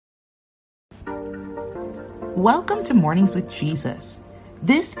Welcome to Mornings with Jesus.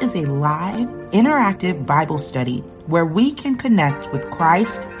 This is a live, interactive Bible study where we can connect with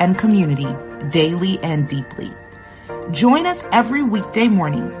Christ and community daily and deeply. Join us every weekday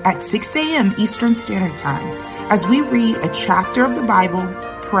morning at 6 a.m. Eastern Standard Time as we read a chapter of the Bible,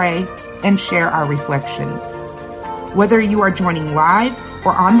 pray, and share our reflections. Whether you are joining live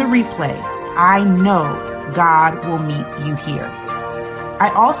or on the replay, I know God will meet you here. I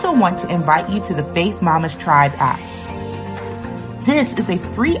also want to invite you to the Faith Mamas Tribe app. This is a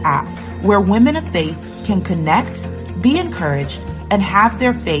free app where women of faith can connect, be encouraged, and have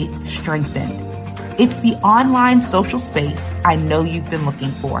their faith strengthened. It's the online social space I know you've been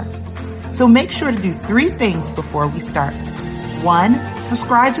looking for. So make sure to do 3 things before we start. 1,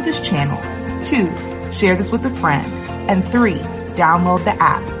 subscribe to this channel. 2, share this with a friend. And 3, download the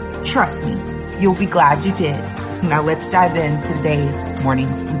app. Trust me, you'll be glad you did. Now let's dive into today's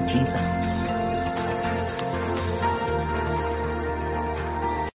Mornings with Jesus.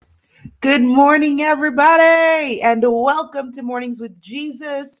 Good morning, everybody, and welcome to Mornings with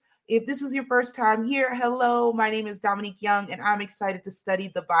Jesus. If this is your first time here, hello, my name is Dominique Young, and I'm excited to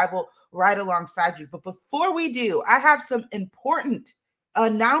study the Bible right alongside you. But before we do, I have some important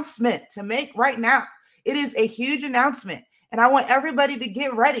announcement to make right now. It is a huge announcement, and I want everybody to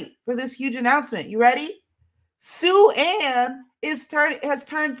get ready for this huge announcement. You ready? Sue Ann has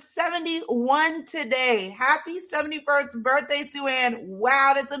turned 71 today. Happy 71st birthday, Sue Ann.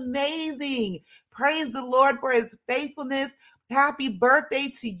 Wow, that's amazing. Praise the Lord for his faithfulness. Happy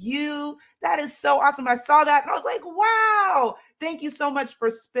birthday to you. That is so awesome. I saw that and I was like, wow. Thank you so much for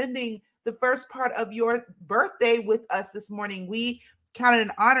spending the first part of your birthday with us this morning. We count it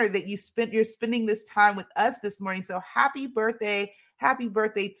an honor that you're spending this time with us this morning. So happy birthday. Happy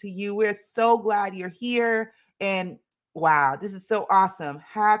birthday to you. We're so glad you're here. And wow, this is so awesome.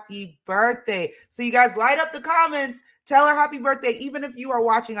 Happy birthday. So you guys light up the comments. Tell her happy birthday. Even if you are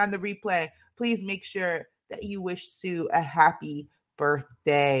watching on the replay, please make sure that you wish Sue a happy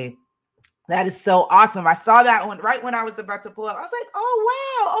birthday. That is so awesome. I saw that one right when I was about to pull up. I was like, oh,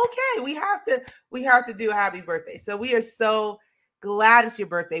 wow. Okay. We have to do a happy birthday. So we are so glad it's your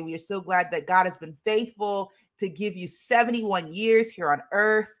birthday. We are so glad that God has been faithful to give you 71 years here on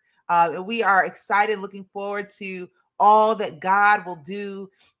earth. And we are excited, looking forward to all that God will do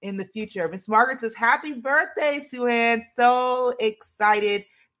in the future. Miss Margaret says, happy birthday, Sue Ann. So excited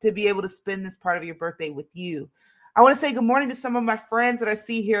to be able to spend this part of your birthday with you. I want to say good morning to some of my friends that I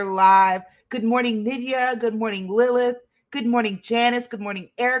see here live. Good morning, Nydia. Good morning, Lilith. Good morning, Janice. Good morning,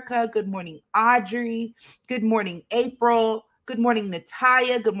 Erica. Good morning, Audrey. Good morning, April. Good morning,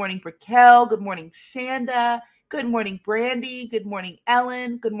 Natalia. Good morning, Briquel. Good morning, Shanda. Good morning, Brandy. Good morning,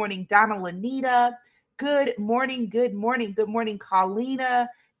 Ellen. Good morning, Donna Lanita. Good morning, good morning, good morning, Colina.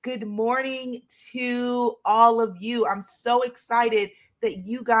 Good morning to all of you. I'm so excited that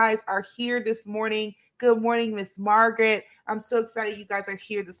you guys are here this morning. Good morning, Miss Margaret. I'm so excited you guys are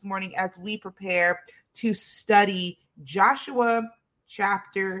here this morning as we prepare to study Joshua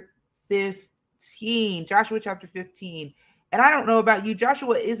chapter 15. Joshua chapter 15. And I don't know about you,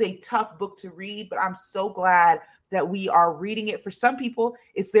 Joshua is a tough book to read, but I'm so glad that we are reading it. For some people,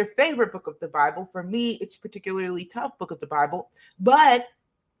 it's their favorite book of the Bible. For me, it's a particularly tough book of the Bible, but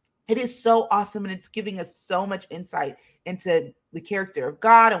it is so awesome. And it's giving us so much insight into the character of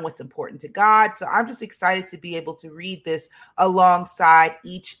God and what's important to God. So I'm just excited to be able to read this alongside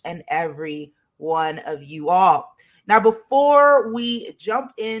each and every one of you all. Now, before we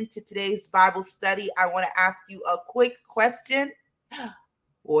jump into today's Bible study, I want to ask you a quick question.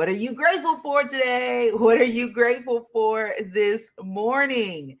 What are you grateful for today? What are you grateful for this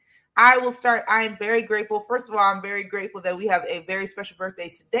morning? I will start. I am very grateful. First of all, I'm very grateful that we have a very special birthday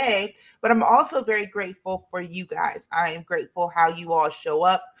today, but I'm also very grateful for you guys. I am grateful how you all show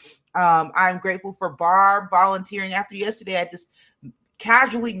up. I'm grateful for Barb volunteering. After yesterday, I just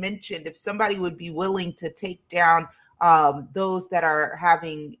casually mentioned if somebody would be willing to take down those that are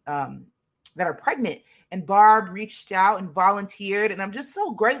having that are pregnant, and Barb reached out and volunteered, and I'm just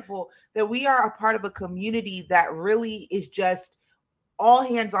so grateful that we are a part of a community that really is just all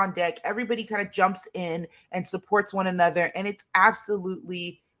hands on deck. Everybody kind of jumps in and supports one another, and it's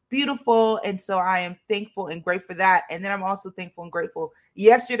absolutely beautiful. And so I am thankful and grateful for that. And then I'm also thankful and grateful.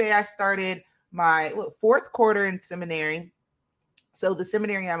 Yesterday, I started my 4th quarter in seminary. So the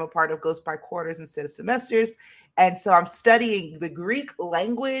seminary I'm a part of goes by quarters instead of semesters. And so I'm studying the Greek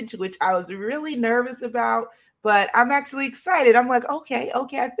language, which I was really nervous about, but I'm actually excited. I'm like, okay,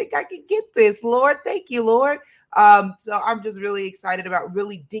 I think I can get this, Lord. Thank you, Lord. So I'm just really excited about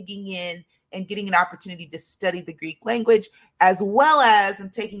really digging in and getting an opportunity to study the Greek language, as well as I'm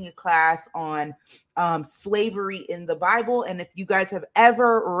taking a class on slavery in the Bible. And if you guys have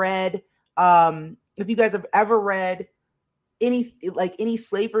ever read, any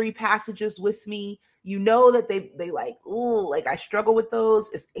slavery passages with me, you know that they like, ooh, like I struggle with those,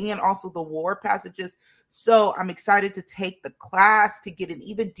 and also the war passages. So I'm excited to take the class to get an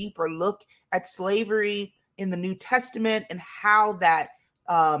even deeper look at slavery in the New Testament and how that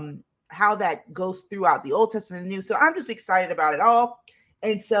goes throughout the Old Testament and the New. So I'm just excited about it all.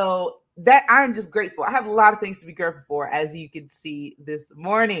 And so that I'm just grateful. I have a lot of things to be grateful for, as you can see this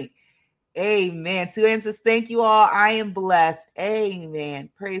morning. Amen. Sue Ann says, thank you all. I am blessed. Amen.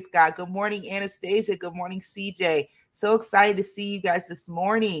 Praise God. Good morning, Anastasia. Good morning, CJ. So excited to see you guys this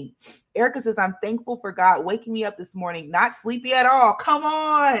morning. Erica says, I'm thankful for God waking me up this morning. Not sleepy at all. Come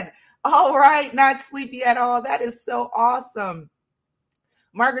on. All right. Not sleepy at all. That is so awesome.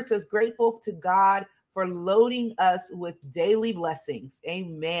 Margaret says, grateful to God for loading us with daily blessings.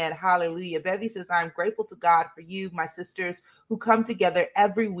 Amen. Hallelujah. Bevy says, I'm grateful to God for you, my sisters, who come together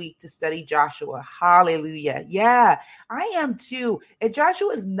every week to study Joshua. Hallelujah. Yeah, I am too. And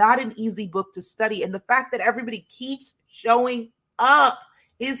Joshua is not an easy book to study. And the fact that everybody keeps showing up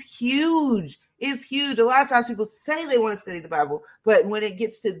is huge. A lot of times people say they want to study the Bible, but when it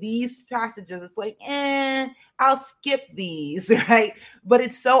gets to these passages, it's like, I'll skip these, right? But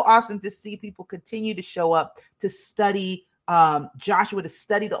it's so awesome to see people continue to show up to study Joshua, to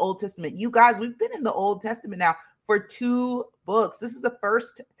study the Old Testament. You guys, we've been in the Old Testament now for 2 books. This is the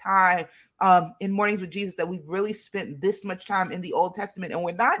first time in Mornings with Jesus that we've really spent this much time in the Old Testament, and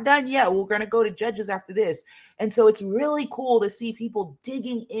we're not done yet. We're going to go to Judges after this. And so it's really cool to see people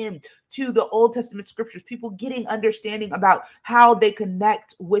digging in to the Old Testament scriptures, people getting understanding about how they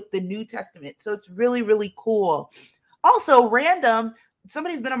connect with the New Testament. So it's really, really cool. Also, random,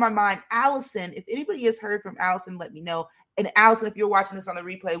 somebody's been on my mind, Allison. If anybody has heard from Allison, let me know. And Allison, if you're watching this on the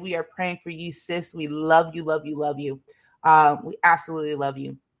replay, we are praying for you, sis. We love you, love you, love you. We absolutely love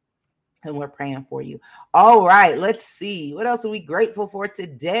you. And we're praying for you. All right, let's see. What else are we grateful for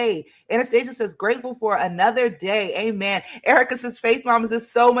today? Anastasia says, grateful for another day. Amen. Erica says, Faith Mamas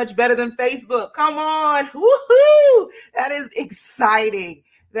is so much better than Facebook. Come on. Woohoo! That is exciting.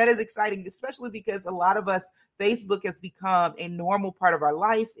 That is exciting, especially because a lot of us, Facebook has become a normal part of our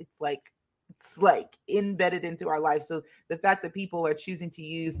life. It's like embedded into our life. So the fact that people are choosing to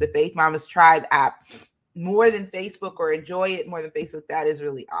use the Faith Mamas Tribe app more than Facebook, or enjoy it more than Facebook, that is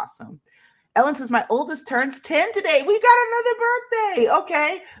really awesome. Ellen says, my oldest turns 10 today. We got another birthday.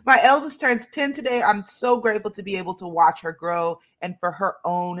 Okay. My eldest turns 10 today. I'm so grateful to be able to watch her grow and for her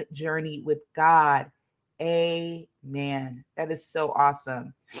own journey with God. Amen. That is so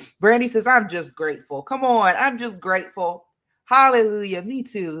awesome. Brandy says, I'm just grateful. Come on. I'm just grateful. Hallelujah. Me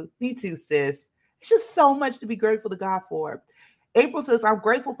too. Me too, sis. It's just so much to be grateful to God for. April says, I'm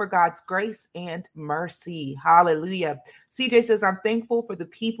grateful for God's grace and mercy. Hallelujah. CJ says, I'm thankful for the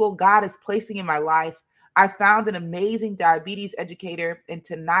people God is placing in my life. I found an amazing diabetes educator, and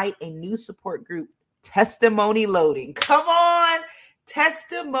tonight a new support group, Testimony Loading. Come on.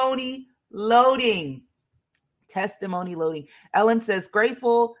 Testimony Loading. Testimony Loading. Ellen says,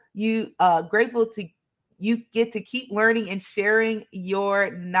 grateful to you get to keep learning and sharing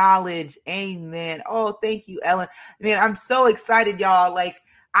your knowledge. Amen. Oh, thank you, Ellen. Man, I'm so excited, y'all. Like,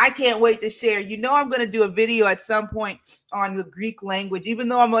 I can't wait to share. You know, I'm going to do a video at some point on the Greek language. Even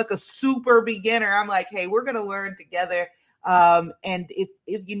though I'm like a super beginner, I'm like, hey, we're going to learn together. And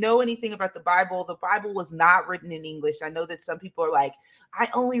if you know anything about the Bible was not written in English. I know that some people are like, I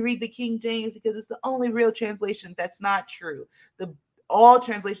only read the King James because it's the only real translation. That's not true. All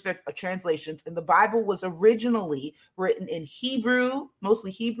translations are translations, and the Bible was originally written in Hebrew,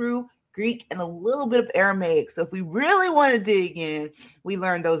 mostly Hebrew, Greek, and a little bit of Aramaic. So if we really want to dig in, we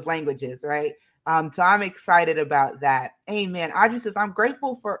learn those languages, right? So I'm excited about that. Amen. Audrey says, I'm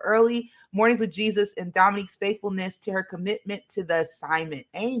grateful for early mornings with Jesus and Dominique's faithfulness to her commitment to the assignment.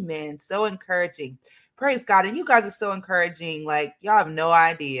 Amen. So encouraging. Praise God. And you guys are so encouraging. Like, y'all have no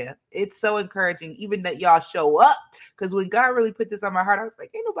idea. It's so encouraging, even that y'all show up. Because when God really put this on my heart, I was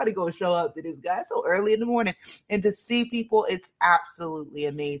like, ain't nobody going to show up to this guy so early in the morning. And to see people, it's absolutely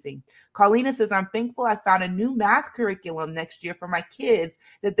amazing. Carlina says, I'm thankful I found a new math curriculum next year for my kids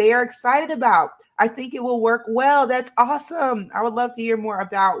that they are excited about. I think it will work well. That's awesome. I would love to hear more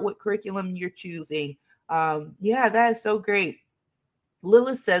about what curriculum you're choosing. Yeah, that is so great.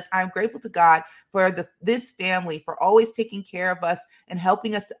 Lilith says, I'm grateful to God for this family, for always taking care of us and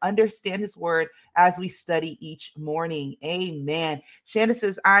helping us to understand his word as we study each morning. Amen. Shanda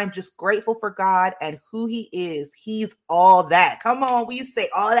says, I'm just grateful for God and who he is. He's all that. Come on, we used to say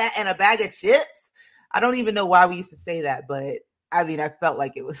all that and a bag of chips. I don't even know why we used to say that, but I mean, I felt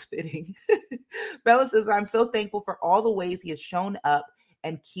like it was fitting. Bella says, I'm so thankful for all the ways he has shown up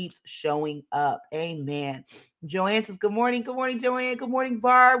and keeps showing up. Amen. Joanne says, good morning. Good morning, Joanne. Good morning,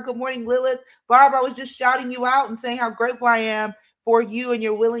 Barb. Good morning, Lilith. Barb, I was just shouting you out and saying how grateful I am for you and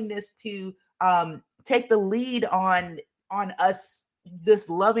your willingness to take the lead on us, just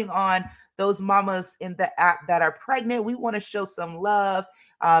loving on those mamas in the app that are pregnant. We want to show some love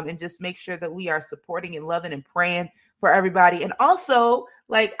and just make sure that we are supporting and loving and praying for everybody. And also,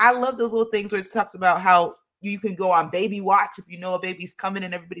 like, I love those little things where it talks about how you can go on baby watch if you know a baby's coming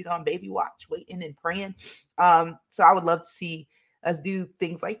and everybody's on baby watch, waiting and praying. So I would love to see us do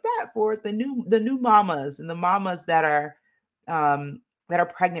things like that for the new mamas and the mamas that are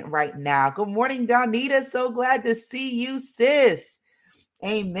pregnant right now. Good morning, Donita. So glad to see you, sis.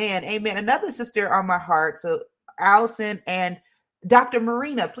 Amen. Amen. Another sister on my heart. So Allison and Dr.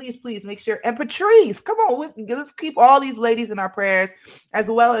 Marina, please make sure. And Patrice, come on, let's keep all these ladies in our prayers, as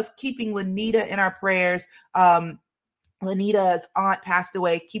well as keeping Lanita in our prayers. Lanita's aunt passed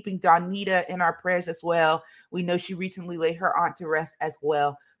away, keeping Donita in our prayers as well. We know she recently laid her aunt to rest as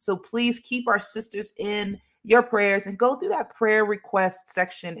well. So please keep our sisters in your prayers and go through that prayer request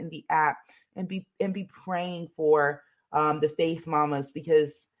section in the app and be praying for the faith mamas,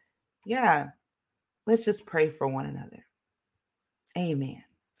 because let's just pray for one another. Amen.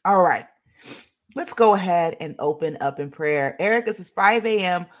 All right. Let's go ahead and open up in prayer. Erica says 5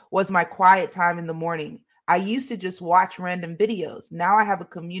 a.m. was my quiet time in the morning. I used to just watch random videos. Now I have a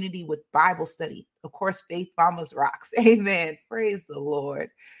community with Bible study. Of course, Faith Mamas rocks. Amen. Praise the Lord.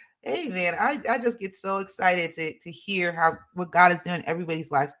 Amen. I just get so excited to hear what God is doing in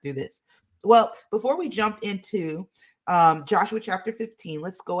everybody's life through this. Well, before we jump into Joshua chapter 15,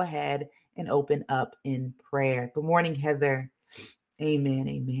 let's go ahead and open up in prayer. Good morning, Heather. Amen.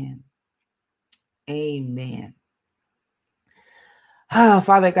 Amen. Amen. Oh,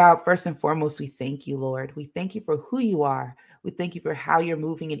 Father God, first and foremost, we thank you, Lord. We thank you for who you are. We thank you for how you're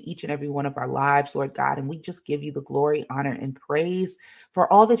moving in each and every one of our lives, Lord God. And we just give you the glory, honor, and praise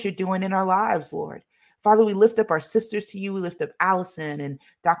for all that you're doing in our lives, Lord. Father, we lift up our sisters to you. We lift up Allison and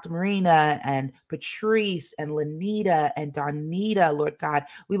Dr. Marina and Patrice and Lanita and Donita, Lord God.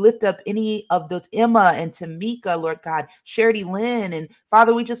 We lift up any of those, Emma and Tamika, Lord God, Charity Lynn. And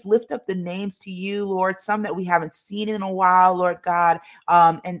Father, we just lift up the names to you, Lord, some that we haven't seen in a while, Lord God,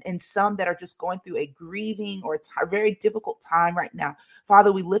 and some that are just going through a grieving or a very difficult time right now.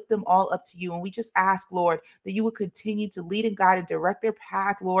 Father, we lift them all up to you. And we just ask, Lord, that you would continue to lead and guide and direct their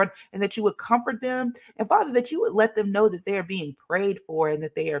path, Lord, and that you would comfort them. And Father, that you would let them know that they are being prayed for and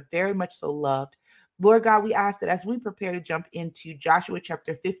that they are very much so loved. Lord God, we ask that as we prepare to jump into Joshua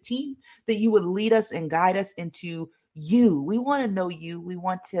chapter 15, that you would lead us and guide us into you. We want to know you. We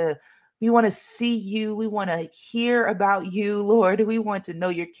want to see you. We want to hear about you, Lord. We want to know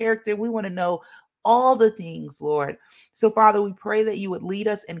your character. We want to know all the things, Lord. So, Father, we pray that you would lead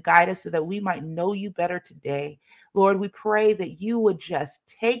us and guide us so that we might know you better today. Lord, we pray that you would just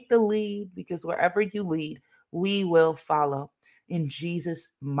take the lead, because wherever you lead, we will follow. In Jesus'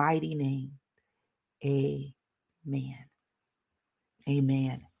 mighty name, amen.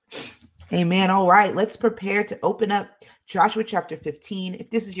 Amen. Amen. All right, let's prepare to open up Joshua chapter 15. If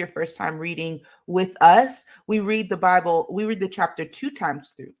this is your first time reading with us, we read the Bible, we read the chapter 2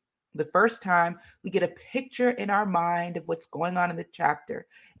 times through. The first time, we get a picture in our mind of what's going on in the chapter.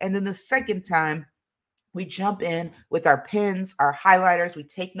 And then the second time, we jump in with our pens, our highlighters, we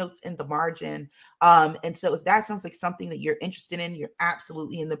take notes in the margin. And so if that sounds like something that you're interested in, you're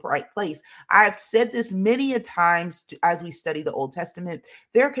absolutely in the right place. I've said this many a times as we study the Old Testament.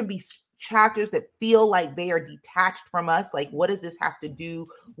 There can be chapters that feel like they are detached from us. Like, what does this have to do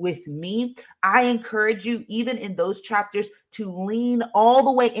with me? I encourage you, even in those chapters, to lean all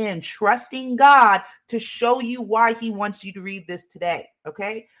the way in, trusting God to show you why he wants you to read this today.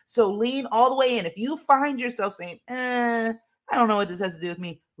 Okay. So lean all the way in. If you find yourself saying, I don't know what this has to do with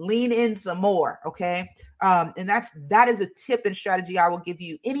me, lean in some more. Okay. And that is a tip and strategy I will give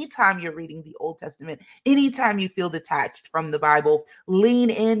you anytime you're reading the Old Testament, anytime you feel detached from the Bible, lean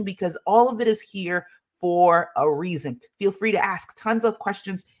in, because all of it is here for a reason. Feel free to ask tons of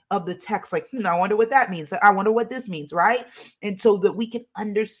questions of the text, like, I wonder what that means. I wonder what this means, right? And so that we can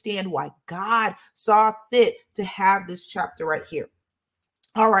understand why God saw fit to have this chapter right here.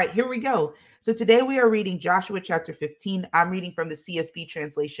 All right, here we go. So today we are reading Joshua chapter 15. I'm reading from the CSB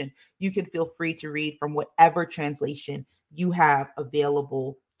translation. You can feel free to read from whatever translation you have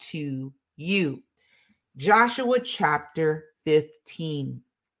available to you. Joshua chapter 15.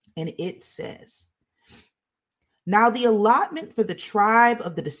 And it says, "Now the allotment for the tribe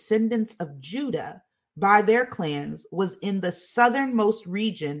of the descendants of Judah by their clans was in the southernmost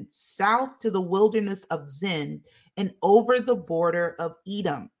region, south to the wilderness of Zin and over the border of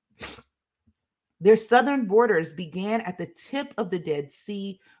Edom. Their southern borders began at the tip of the Dead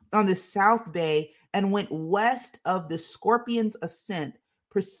Sea on the South Bay and went west of the Scorpion's Ascent,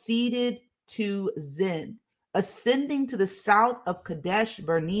 proceeded to Zin, ascending to the south of Kadesh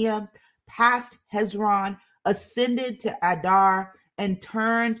Barnea, past Hezron, ascended to Adar, and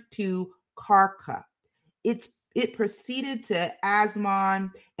turned to Karka. It proceeded to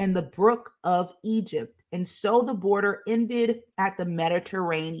Asmon and the brook of Egypt, and so the border ended at the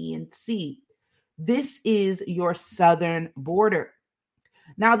Mediterranean Sea. This is your southern border.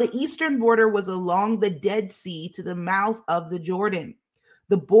 Now, the eastern border was along the Dead Sea to the mouth of the Jordan.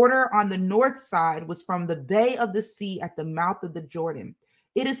 The border on the north side was from the Bay of the Sea at the mouth of the Jordan.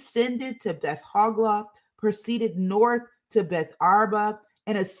 It ascended to Beth Hogla, proceeded north to Beth Arba,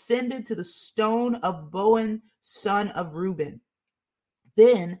 and ascended to the stone of Boan, son of Reuben.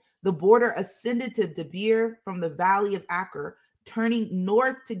 Then the border ascended to Debir from the valley of Acher, turning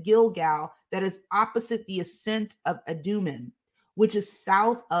north to Gilgal, that is opposite the ascent of Adumim, which is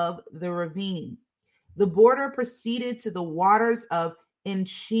south of the ravine. The border proceeded to the waters of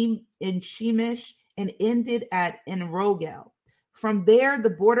Enshemish and ended at Enrogel. From there,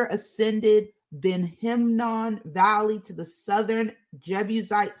 the border ascended Ben Hinnom Valley to the southern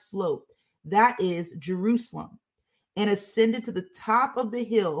Jebusite slope, that is Jerusalem, and ascended to the top of the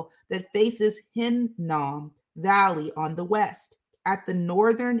hill that faces Hinnom Valley on the west, at the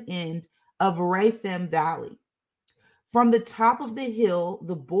northern end of Rephaim Valley. From the top of the hill,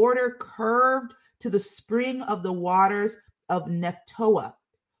 the border curved to the spring of the waters of Nephtoah,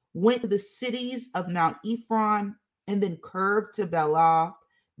 went to the cities of Mount Ephron, and then curved to Bela,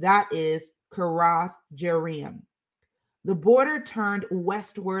 that is Kirath Jearim. The border turned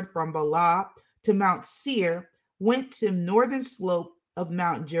westward from Bela to Mount Seir, went to northern slope of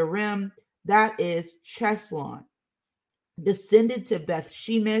Mount Jearim, that is Cheslon, descended to Beth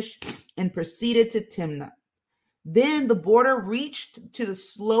Shemesh, and proceeded to Timnah. Then the border reached to the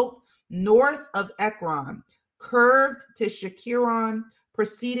slope north of Ekron, curved to Shekiron,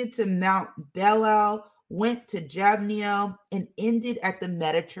 proceeded to Mount Belel, went to Jabneel, and ended at the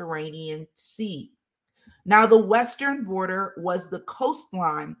Mediterranean Sea. Now the western border was the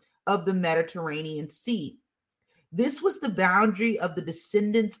coastline of the Mediterranean Sea. This was the boundary of the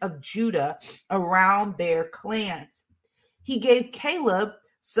descendants of Judah around their clans. He gave Caleb,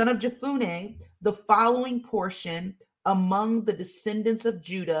 son of Jephunneh, the following portion among the descendants of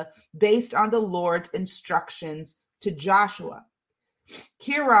Judah based on the Lord's instructions to Joshua.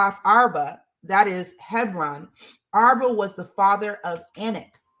 Kiriath Arba, that is Hebron. Arba was the father of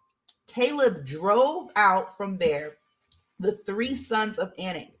Anak. Caleb drove out from there the three sons of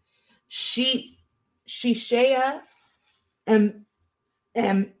Anak, Shishaiah, and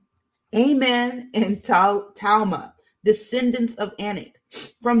Aman, and Talma, descendants of Anak.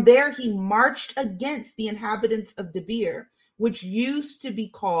 From there he marched against the inhabitants of Debir, which used to be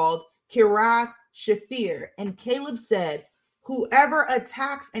called Kiriath Shephir. And Caleb said, "Whoever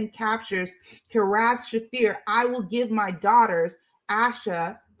attacks and captures Kiriath Shephir, I will give my daughters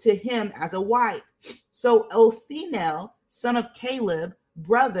Asha to him as a wife." So Othniel, son of Caleb's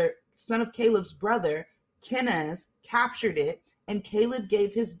brother, Kenaz, captured it, and Caleb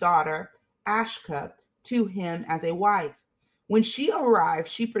gave his daughter Ashka to him as a wife. When she arrived,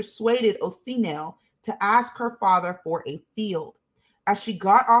 she persuaded Othniel to ask her father for a field. As she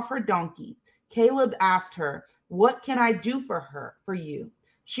got off her donkey, Caleb asked her, "What can I do for you?"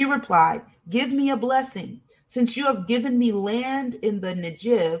 She replied, "Give me a blessing. Since you have given me land in the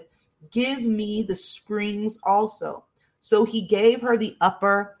Negev, give me the springs also." So he gave her the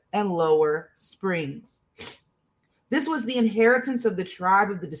upper and lower springs. This was the inheritance of the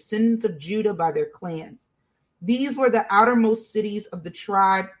tribe of the descendants of Judah by their clans. These were the outermost cities of the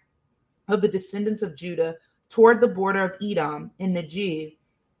tribe of the descendants of Judah toward the border of Edom and Negev: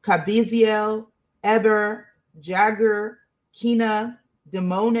 Kabiziel, Eber, Jagur, Kina,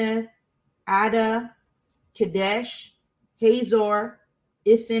 Demonah, Ada, Kadesh, Hazor,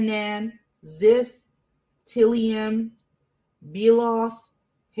 Ithanan, Ziph, Tilium, Beloth,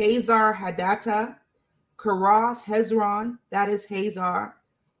 Hazar Hadattah, Karath Hezron, that is Hazar,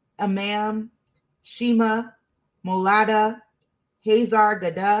 Amam, Shema, Molada, Hazar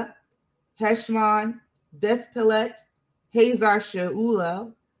Gadah, Heshmon, Beth Pelet, Hazar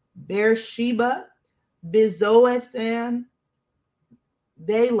Shaula, Beersheba, Bizoathan,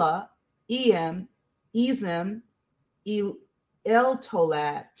 Bela, Em, Ezem,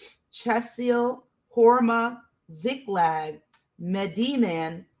 El-Tolad, Chesil, Horma, Ziklag,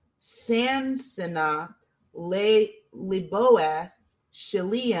 Mediman, Sansana, Leboath,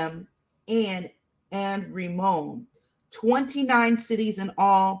 Shiliam, and Rimmon. 29 cities in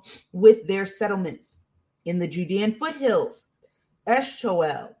all with their settlements. In the Judean foothills,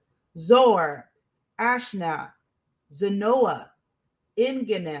 Eshtoel, Zor, Ashna, Zanoah,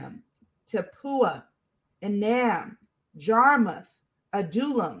 Enganim, Tepuah, Enam, Jarmuth,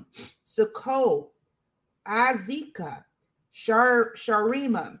 Adullam, Succoth, Azekah,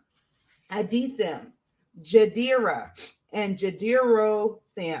 Sharima, Aditham, Jadira, and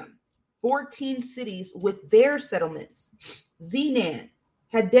Jedirotham. 14 cities with their settlements. Zenan,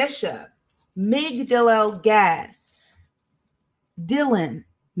 Hadeshah, Migdal Gad, Dillon,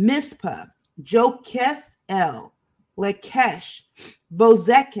 Mizpah, Joketh El, Lakesh,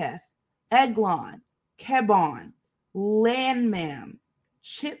 Bozeketh, Eglon, Kebon, Lanmam,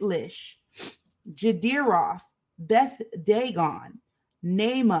 Chitlish, Jediroth, Beth Dagon,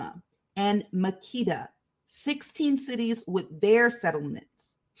 Naamah, and Makkedah. 16 cities with their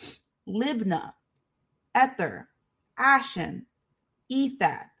settlements. Libnah, Ether, Ashan,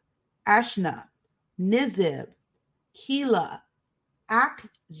 Ephath, Ashna, Nizib, Keilah,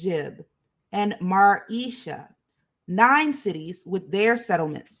 Akjib, and Marisha. 9 cities with their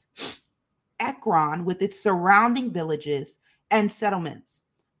settlements. Ekron with its surrounding villages and settlements.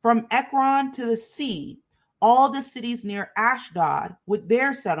 From Ekron to the sea, all the cities near Ashdod with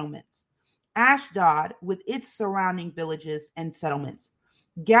their settlements. Ashdod with its surrounding villages and settlements.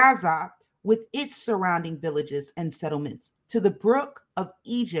 Gaza with its surrounding villages and settlements, to the brook of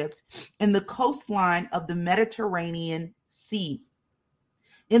Egypt and the coastline of the Mediterranean Sea.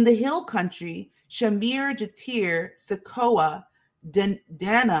 In the hill country, Shamir, Jatir, Sekoah,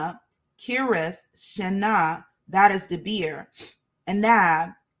 Dana, Kirith, Shena, that is Debir,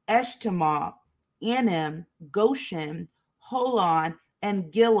 Anab, Eshtemoa, Anim, Goshen, Holon, and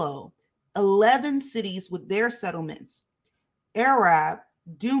Gilo. 11 cities with their settlements. Arab,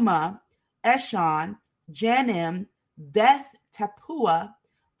 Duma, Eshon, Janim, Beth Tapua,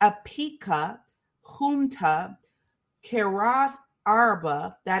 Apika, Humta, Kerath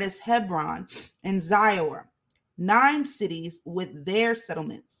Arba, that is Hebron, and Zior. 9 cities with their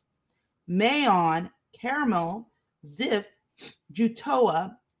settlements. Maon, Carmel, Ziph,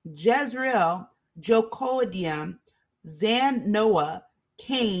 Jutoah, Jezreel, Jokoadiam, Zanoah,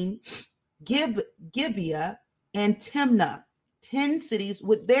 Cain, Gibeah, and Timnah. 10 cities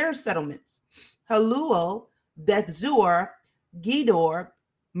with their settlements. Haluel, Bethzur, Gedor,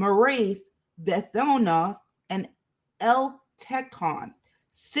 Marath, Bethonoth, and El-Tekon.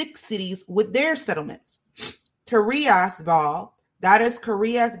 6 cities with their settlements. Kiriath Baal, that is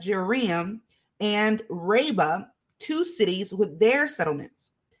Kiriath Jearim, and Reba, 2 cities with their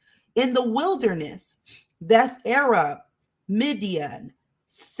settlements. In the wilderness, Beth Arab, Midian,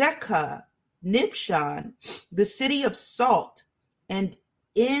 Sekah, Nibshan, the city of salt, and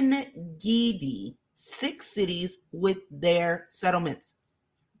En-Gedi, 6 cities with their settlements.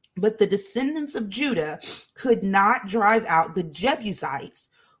 But the descendants of Judah could not drive out the Jebusites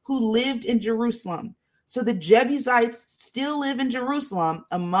who lived in Jerusalem. So the Jebusites still live in Jerusalem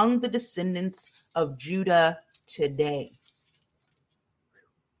among the descendants of Judah today.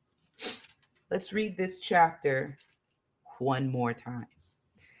 Let's read this chapter one more time.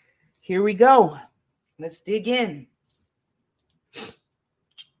 Here we go. Let's dig in.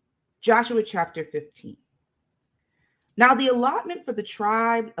 Joshua chapter 15. Now the allotment for the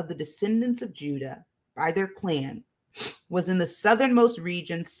tribe of the descendants of Judah by their clan was in the southernmost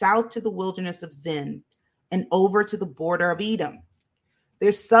region, south to the wilderness of Zin and over to the border of Edom.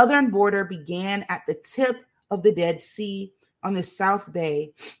 Their southern border began at the tip of the Dead Sea on the South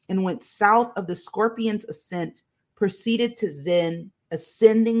Bay and went south of the Scorpion's Ascent, proceeded to Zin,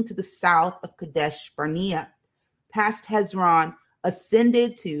 ascending to the south of Kadesh Barnea, past Hezron,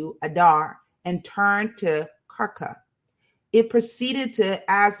 ascended to Adar, and turned to Karka. It proceeded to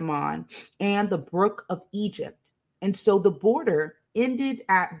Asmon and the brook of Egypt, and so the border ended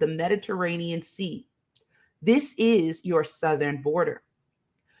at the Mediterranean Sea. This is your southern border.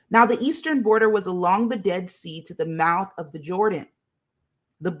 Now the eastern border was along the Dead Sea to the mouth of the Jordan.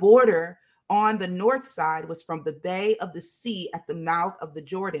 The border on the north side was from the bay of the sea at the mouth of the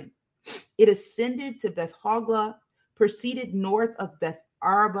Jordan. It ascended to Beth Hogla, proceeded north of Beth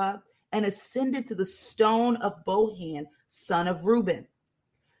Arba, and ascended to the stone of Bohan, son of Reuben.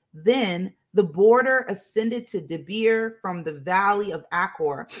 Then the border ascended to Debir from the valley of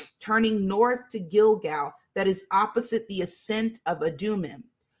Achor, turning north to Gilgal, that is opposite the ascent of Adumim,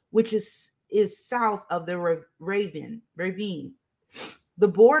 which is south of the ravine. The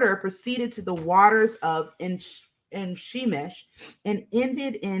border proceeded to the waters of En-Shemesh and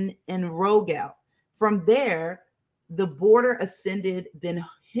ended in Rogel. From there, the border ascended Ben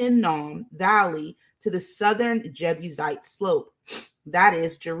Hinnom Valley to the southern Jebusite slope, that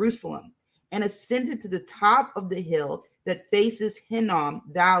is Jerusalem, and ascended to the top of the hill that faces Hinnom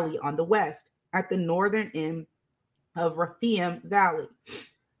Valley on the west, at the northern end of Rephaim Valley.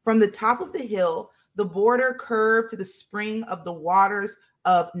 From the top of the hill, the border curved to the spring of the waters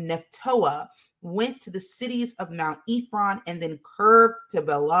of Nephtoah, went to the cities of Mount Ephron, and then curved to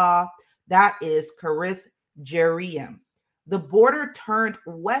Bela, that is Kerith Jearim. The border turned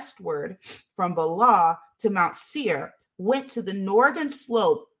westward from Bela to Mount Seir, went to the northern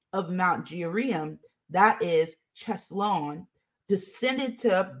slope of Mount Jearim, that is Cheslon, descended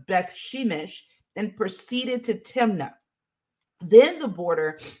to Beth Shemesh, and proceeded to Timnah. Then the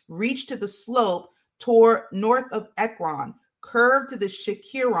border reached to the slope toward north of Ekron, curved to the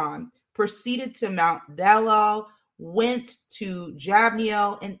Shekiron, proceeded to Mount Dalal, went to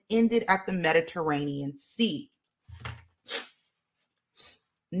Jabneel, and ended at the Mediterranean Sea.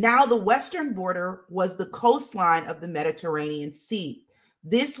 Now the western border was the coastline of the Mediterranean Sea.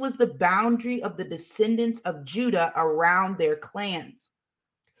 This was the boundary of the descendants of Judah around their clans.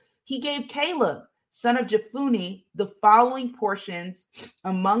 He gave Caleb, son of Jephunneh, the following portions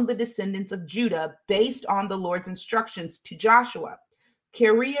among the descendants of Judah based on the Lord's instructions to Joshua.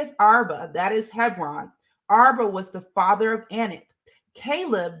 Kiriath Arba, that is Hebron. Arba was the father of Anak.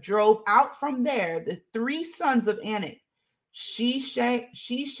 Caleb drove out from there the three sons of Anak, Shishaiah,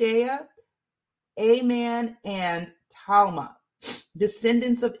 Aman, and Talmah,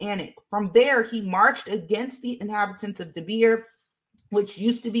 descendants of Anak. From there he marched against the inhabitants of Debir, which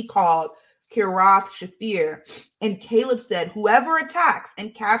used to be called Kirath Shafir. And Caleb said, whoever attacks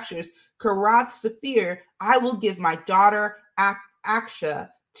and captures Kirath Shafir, I will give my daughter Aksha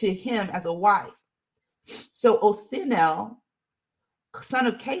to him as a wife. So Othniel, son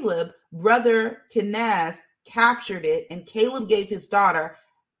of Caleb, brother Kenaz, captured it, and Caleb gave his daughter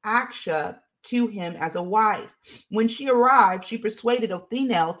Aksha to him as a wife. When she arrived, she persuaded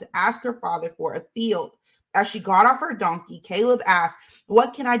Othniel to ask her father for a field. As she got off her donkey, Caleb asked,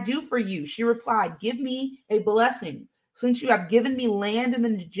 what can I do for you? She replied, give me a blessing. Since you have given me land in the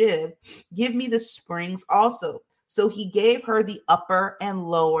Negev, give me the springs also. So he gave her the upper and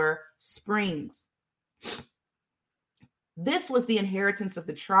lower springs. This was the inheritance of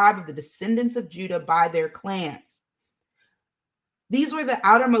the tribe of the descendants of Judah by their clans. These were the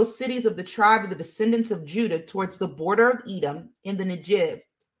outermost cities of the tribe of the descendants of Judah towards the border of Edom in the Negev: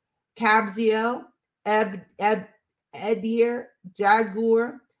 Kabzeel, Edir,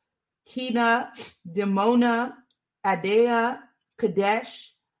 Jagur, Kina, Dimona, Adaiah,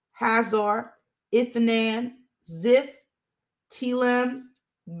 Kadesh, Hazor, Ithnan, Ziph, Telem,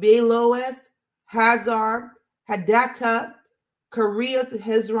 Beloeth, Hazar, Hadattah, Kiriath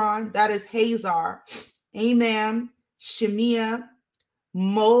Hezron, that is Hazar, Amam, Shemiah,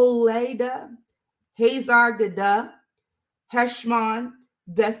 Molada, Hazar Gadah, Heshmon,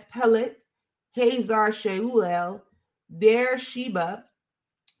 Beth Pelet, Hazar Sheulel, Beersheba,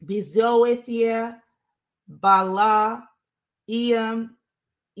 Bezoethia, Bala, Eam,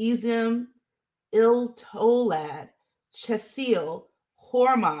 Ezim, Iltolad, Chesil,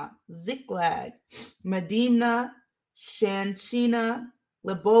 Hormah, Ziklag, Medimna, Shanshina,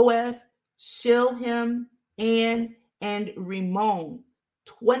 Leboeth, Shilhim, and Rimmon,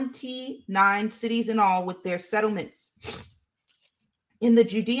 29 cities in all with their settlements. In the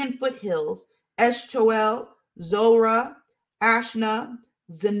Judean foothills, Eshtoel, Zorah, Ashna,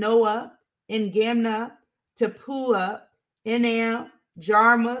 Zanoah, Engamna, Tapua, Enam,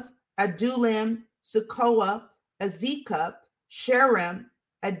 Jarmuth, Adulam, Sokoah, Azekah, Sherem,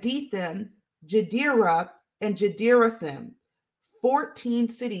 Adithim, Jadirah, and Jadirathim, 14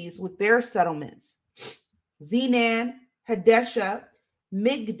 cities with their settlements. Zenan, Hadeshah,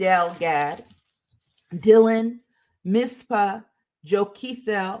 Migdal Gad, Dillon, Mizpah,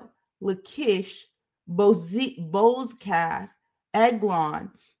 Jokithel, Lachish, Bozkath,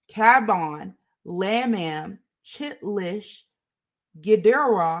 Eglon, Kabon, Lamam, Chitlish,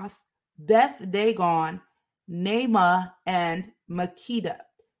 Gederoth, Beth Dagon, Naamah, and Makkedah,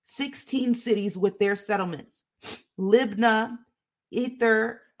 16 cities with their settlements. Libnah,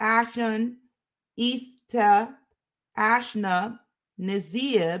 Ether, Ashan, Ephah, Ashna,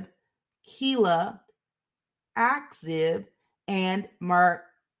 Nezib, Keilah, Achzib, and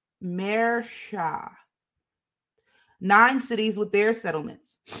Mersha. 9 cities with their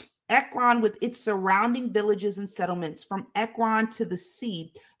settlements. Ekron with its surrounding villages and settlements, from Ekron to the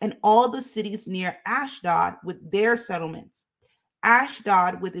sea, and all the cities near Ashdod with their settlements.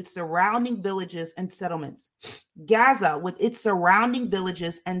 Ashdod with its surrounding villages and settlements. Gaza with its surrounding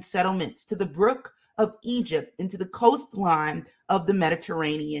villages and settlements, to the brook of Egypt and to the coastline of the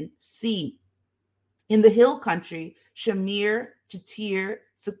Mediterranean Sea. In the hill country, Shamir, Jatir,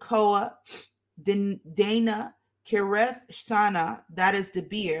 Sokoa, Dana, Kireth Shana, that is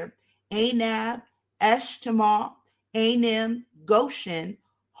Debir, Anab, Eshtemoa, Anim, Goshen,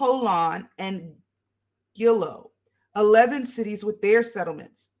 Holon, and Gilo. 11 cities with their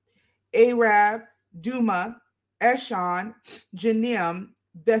settlements. Arab, Duma, Eshon, Janim,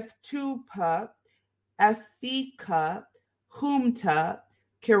 Bethtupah, Aphekah, Humta,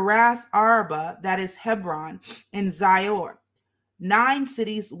 Kirath Arba, that is Hebron, and Zior. 9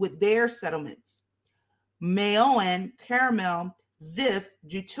 cities with their settlements. Maon, Carmel, Ziph,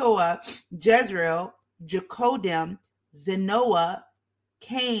 Jutoah, Jezreel, Jacodim, Zenoah,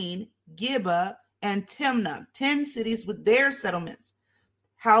 Cain, Gibeah, and Timnah. 10 cities with their settlements.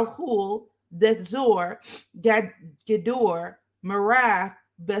 Halhul, Bethzor, Gedor, Merath,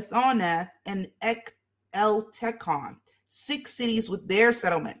 Bethanath, and El-Tekon. 6 cities with their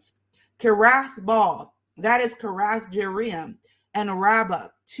settlements. Kirath Baal, that is Kirath Jearim, and Rabbah.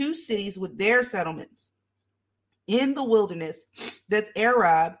 2 cities with their settlements. In the wilderness, Beth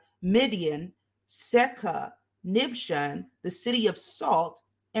Arab, Midian, Sekah, Nibshan, the city of salt,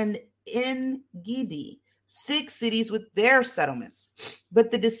 and En-Gedi, 6 cities with their settlements.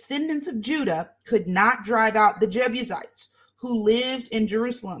 But the descendants of Judah could not drive out the Jebusites who lived in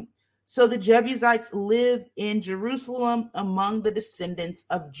Jerusalem. So the Jebusites lived in Jerusalem among the descendants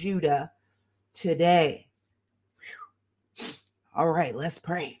of Judah today. All right, let's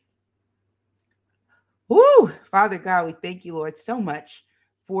pray. Woo! Father God, we thank you, Lord, so much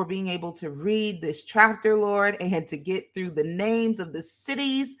for being able to read this chapter, Lord, and to get through the names of the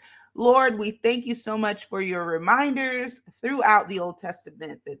cities. Lord, we thank you so much for your reminders throughout the Old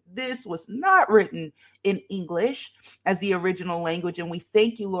Testament that this was not written in English as the original language. And we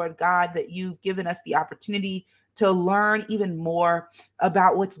thank you, Lord God, that you've given us the opportunity to learn even more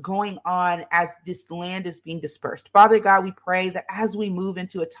about what's going on as this land is being dispersed. Father God, we pray that as we move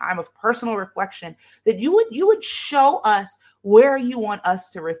into a time of personal reflection, that you would show us where you want us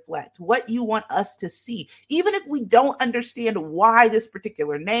to reflect, what you want us to see. Even if we don't understand why this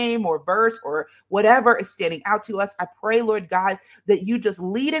particular name or verse or whatever is standing out to us, I pray, Lord God, that you just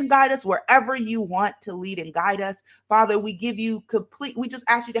lead and guide us wherever you want to lead and guide us. Father, we just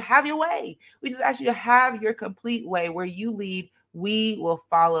ask you to have your way. We just ask you to have your complete way. Where you lead, we will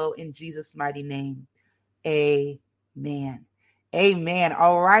follow, in Jesus' mighty name. Amen. Amen.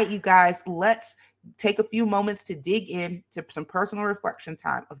 All right, you guys, let's take a few moments to dig in to some personal reflection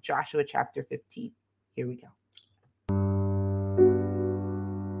time of Joshua chapter 15. Here we go.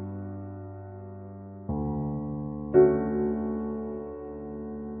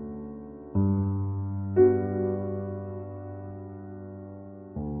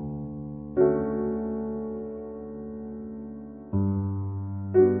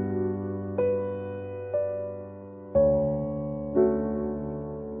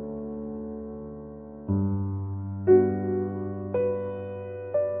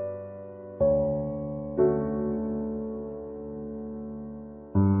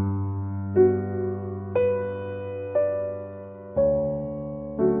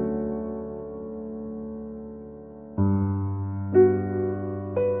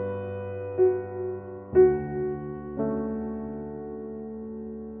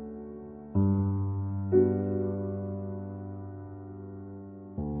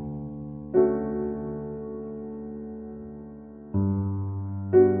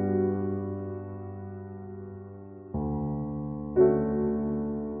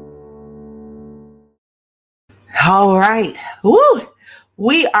 All right. Woo!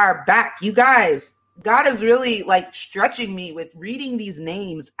 We are back. You guys, God is really stretching me with reading these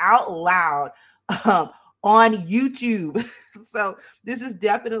names out loud on YouTube. So this is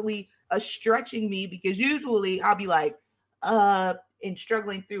definitely a stretching me, because usually I'll be and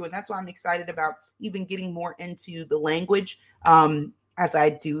struggling through. And that's why I'm excited about even getting more into the language as I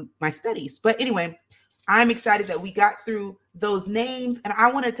do my studies. But anyway, I'm excited that we got through those names, and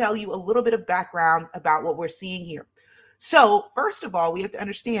I want to tell you a little bit of background about what we're seeing here. So first of all, we have to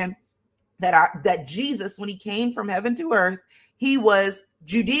understand that Jesus, when he came from heaven to earth, he was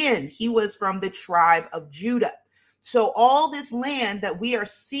Judean. He was from the tribe of Judah. So all this land that we are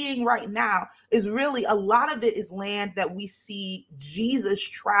seeing right now is really, a lot of it is land that we see Jesus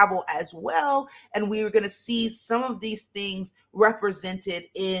travel as well. And we are going to see some of these things represented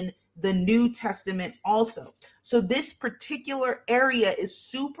in the New Testament also. So this particular area is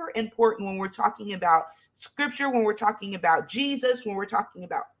super important when we're talking about scripture, when we're talking about Jesus, when we're talking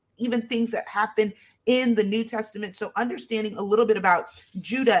about even things that happen in the New Testament. So understanding a little bit about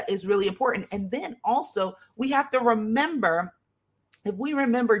Judah is really important. And then also we have to remember, if we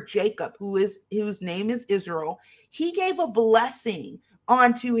remember Jacob, whose name is Israel, he gave a blessing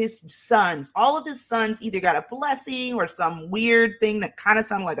onto his sons. All of his sons either got a blessing or some weird thing that kind of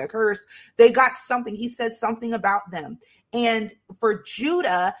sounded like a curse. They got something. He said something about them. And for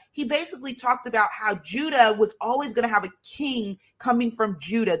Judah, he basically talked about how Judah was always going to have a king coming from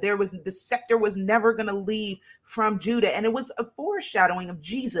Judah. The scepter was never going to leave from Judah. And it was a foreshadowing of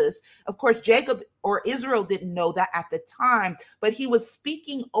Jesus. Of course, Jacob or Israel didn't know that at the time, but he was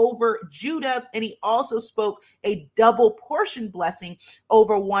speaking over Judah, and he also spoke a double portion blessing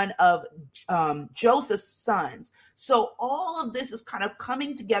over one of Joseph's sons. So all of this is kind of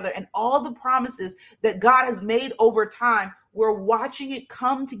coming together, and all the promises that God has made over time, we're watching it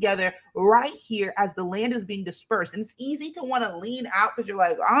come together right here as the land is being dispersed. And it's easy to want to lean out because you're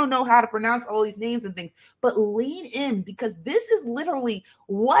like, I don't know how to pronounce all these names and things, but lean in, because this is literally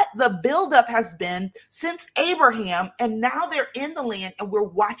what the buildup has been since Abraham. And now they're in the land and we're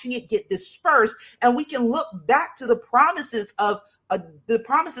watching it get dispersed. And we can look back to the promises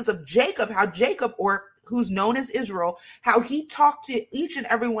of Jacob, how Jacob, or who's known as Israel, how he talked to each and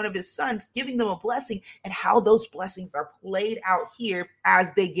every one of his sons, giving them a blessing, and how those blessings are played out here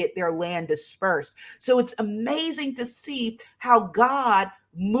as they get their land dispersed. So it's amazing to see how God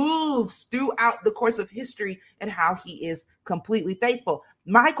moves throughout the course of history and how he is completely faithful.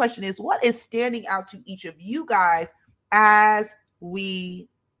 My question is, what is standing out to each of you guys as we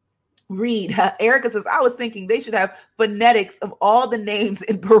read? Erica says, I was thinking they should have phonetics of all the names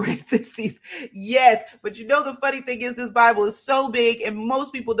in parentheses. Yes, but you know, the funny thing is this Bible is so big and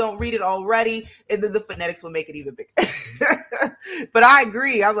most people don't read it already, and then the phonetics will make it even bigger. But I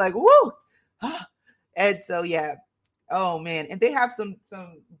agree. I'm like, woo. And so, yeah. Oh, man. And they have some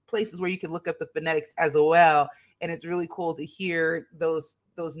places where you can look up the phonetics as well. And it's really cool to hear those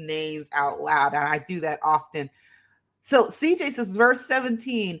names out loud. And I do that often. So CJ says, verse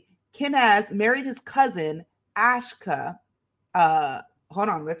 17, Kenaz married his cousin Ashka. Hold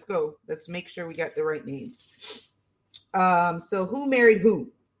on, let's go. Let's make sure we got the right names. So who married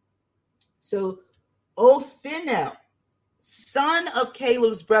who? So Othniel, son of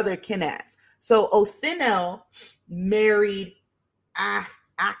Caleb's brother Kenaz. So Othniel married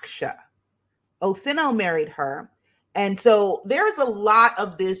Aksha. Othniel married her. And so there's a lot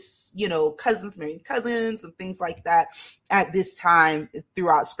of this, cousins marrying cousins and things like that at this time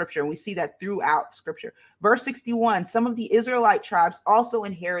throughout scripture. And we see that throughout scripture. Verse 61, some of the Israelite tribes also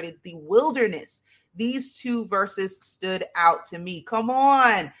inherited the wilderness. These two verses stood out to me. Come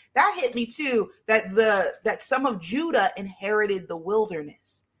on. That hit me too, that some of Judah inherited the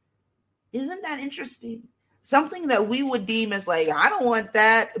wilderness. Isn't that interesting? Something that we would deem as like, I don't want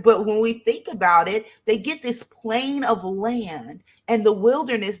that. But when we think about it, they get this plain of land, and the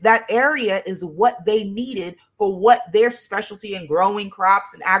wilderness, that area is what they needed for what their specialty in growing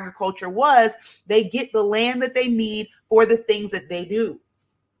crops and agriculture was. They get the land that they need for the things that they do.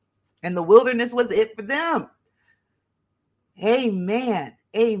 And the wilderness was it for them. Amen.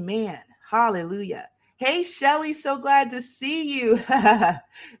 Amen. Hallelujah. Hey, Shelly, so glad to see you.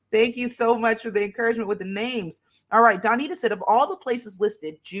 Thank you so much for the encouragement with the names. All right, Donita said, of all the places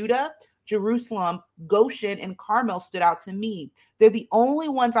listed, Judah, Jerusalem, Goshen, and Carmel stood out to me. They're the only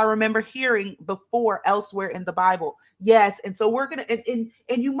ones I remember hearing before elsewhere in the Bible. Yes, and so we're going to,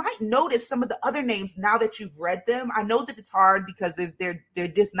 and you might notice some of the other names now that you've read them. I know that it's hard because they're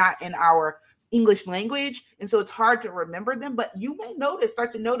just not in our English language, and so it's hard to remember them, but you may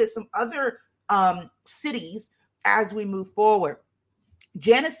start to notice some other cities as we move forward.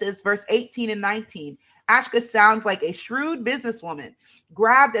 Genesis verse 18 and 19. Ashka sounds like a shrewd businesswoman,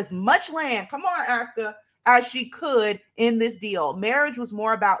 grabbed as much land, come on, Ashka, as she could in this deal. Marriage was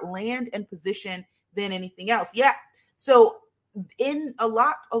more about land and position than anything else. Yeah. So in a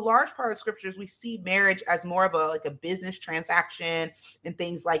large part of scriptures, we see marriage as more of a business transaction and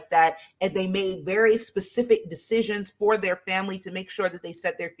things like that. And they made very specific decisions for their family to make sure that they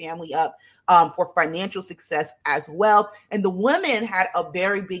set their family up for financial success as well. And the women had a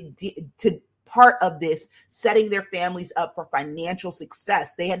very big part of this, setting their families up for financial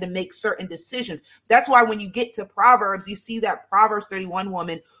success. They had to make certain decisions. That's why when you get to Proverbs, you see that Proverbs 31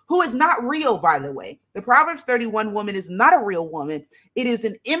 woman, who is not real, by the way. The Proverbs 31 woman is not a real woman. It is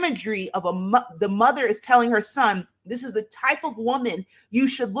an imagery of the mother is telling her son, this is the type of woman you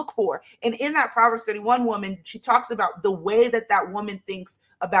should look for. And in that Proverbs 31 woman, she talks about the way that woman thinks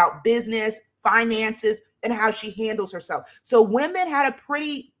about business, finances, and how she handles herself. So women had a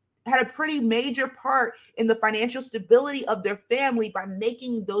pretty major part in the financial stability of their family by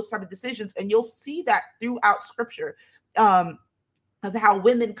making those type of decisions. And you'll see that throughout scripture, of how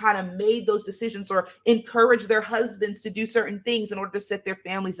women kind of made those decisions or encouraged their husbands to do certain things in order to set their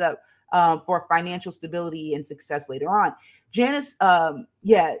families up for financial stability and success later on.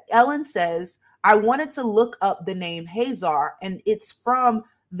 Ellen says, I wanted to look up the name Hazar, and it's from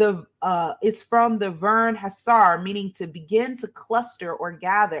the Vern Hazar, meaning to begin to cluster or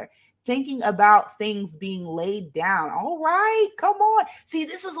gather, thinking about things being laid down. All right, come on. See,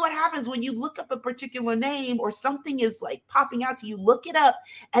 this is what happens when you look up a particular name or something is like popping out to you, look it up.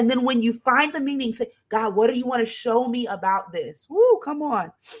 And then when you find the meaning, say, God, what do you want to show me about this? Woo, come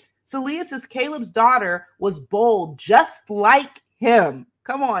on. So Leah says Caleb's daughter was bold, just like him.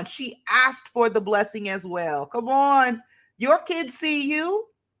 Come on. She asked for the blessing as well. Come on. Your kids see you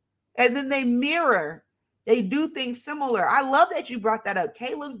and then they mirror. They do things similar. I love that you brought that up.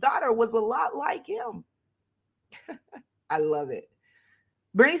 Caleb's daughter was a lot like him. I love it.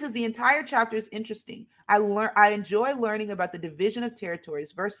 Bernie says the entire chapter is interesting. I enjoy learning about the division of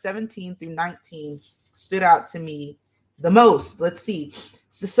territories. Verse 17 through 19 stood out to me the most. Let's see.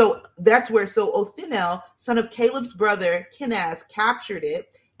 So that's where, Othniel, son of Caleb's brother, Kenaz, captured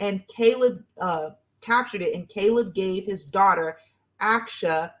it, and Caleb gave his daughter,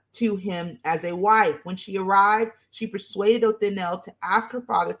 Aksha, to him as a wife. When she arrived, she persuaded Othniel to ask her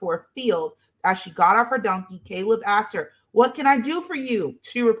father for a field. As she got off her donkey, Caleb asked her, what can I do for you?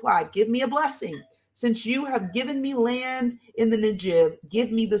 She replied, give me a blessing. Since you have given me land in the Negev,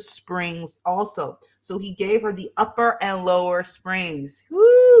 give me the springs also. So he gave her the upper and lower springs.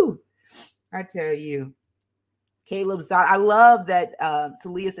 Woo! I tell you, Caleb's daughter. I love that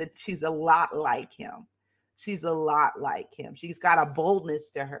Leah said she's a lot like him. She's a lot like him. She's got a boldness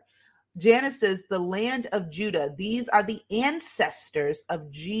to her. Janice says the land of Judah. These are the ancestors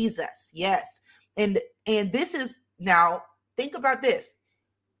of Jesus. Yes. And this is, now think about this.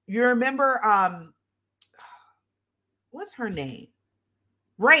 You remember, what's her name?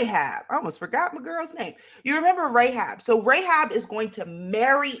 Rahab. I almost forgot my girl's name. You remember Rahab. So Rahab is going to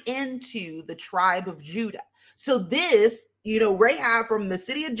marry into the tribe of Judah. So this, Rahab from the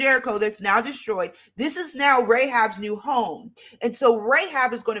city of Jericho that's now destroyed, this is now Rahab's new home. And so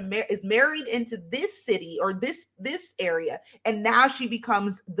Rahab is is married into this city or this area. And now she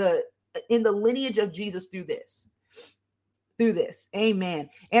becomes in the lineage of Jesus through this. Amen.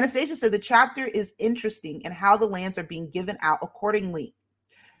 Anastasia said the chapter is interesting and how the lands are being given out accordingly.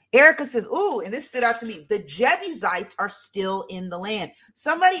 Erica says, ooh, and this stood out to me. The Jebusites are still in the land.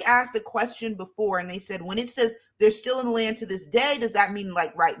 Somebody asked a question before and they said, when it says they're still in the land to this day, does that mean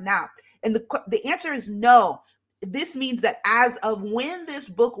like right now? And the answer is no. This means that as of when this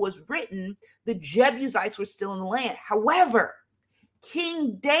book was written, the Jebusites were still in the land. However,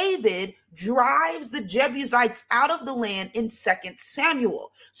 King David drives the Jebusites out of the land in 2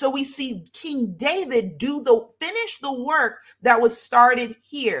 Samuel. So we see King David finish the work that was started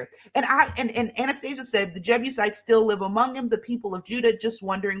here. And Anastasia said the Jebusites still live among them, the people of Judah, just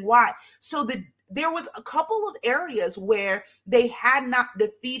wondering why. So there was a couple of areas where they had not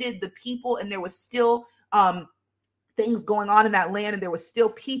defeated the people and there was still things going on in that land and there was still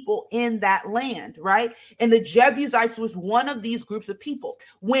people in that land, right? And the Jebusites was one of these groups of people.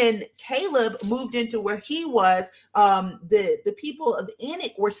 When Caleb moved into where he was, the people of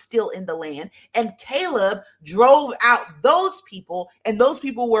Anak were still in the land, and Caleb drove out those people, and those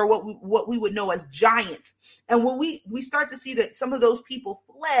people were what we would know as giants. And when we start to see that some of those people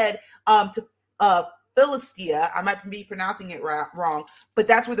fled to Philistia, I might be pronouncing it wrong, but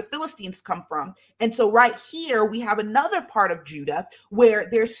that's where the Philistines come from. And so right here, we have another part of Judah where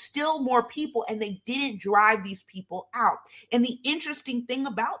there's still more people and they didn't drive these people out. And the interesting thing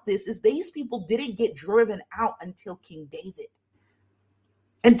about this is these people didn't get driven out until King David.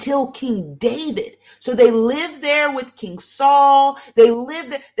 So they lived there with King Saul. They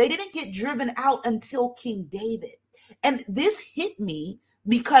lived there. They didn't get driven out until King David. And this hit me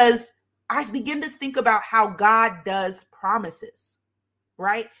because I begin to think about how God does promises,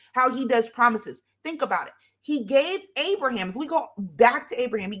 right? How he does promises. Think about it. He gave Abraham, if we go back to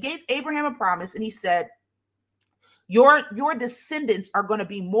Abraham, he gave Abraham a promise and he said, Your descendants are going to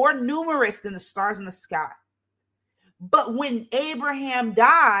be more numerous than the stars in the sky. But when Abraham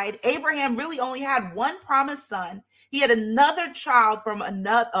died, Abraham really only had one promised son. He had another child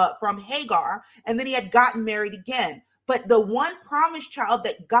from Hagar, and then he had gotten married again. But the one promised child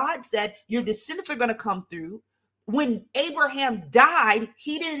that God said your descendants are going to come through, when Abraham died,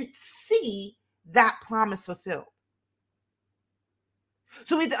 he didn't see that promise fulfilled.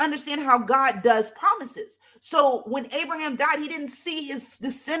 So we have to understand how God does promises. So when Abraham died, he didn't see his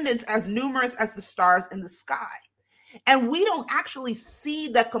descendants as numerous as the stars in the sky. And we don't actually see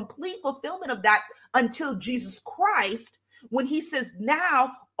the complete fulfillment of that until Jesus Christ, when he says,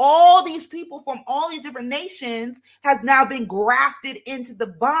 now all these people from all these different nations has now been grafted into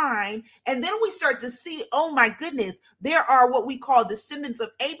the vine. And then we start to see, oh my goodness, there are what we call descendants of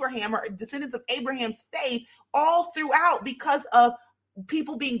Abraham, or descendants of Abraham's faith, all throughout, because of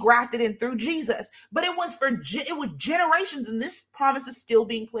people being grafted in through Jesus. But it was generations, and this promise is still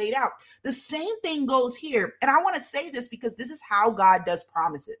being played out. The same thing goes here. And I want to say this because this is how God does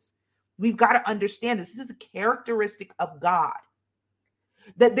promises. We've got to understand this. This is a characteristic of God,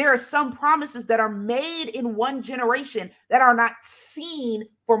 that there are some promises that are made in one generation that are not seen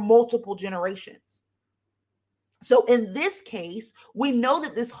for multiple generations. So in this case, we know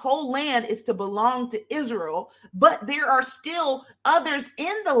that this whole land is to belong to Israel, but there are still others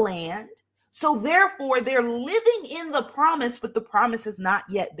in the land. So therefore, they're living in the promise, but the promise has not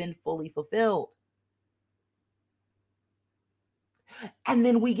yet been fully fulfilled. And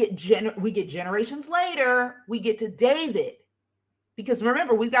then we get generations later, we get to David. Because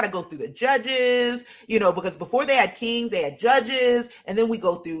remember, we've got to go through the judges, because before they had kings, they had judges. And then we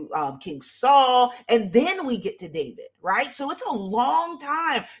go through King Saul, and then we get to David, right? So it's a long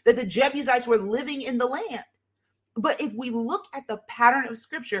time that the Jebusites were living in the land. But if we look at the pattern of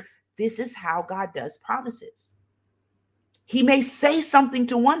scripture, this is how God does promises. He may say something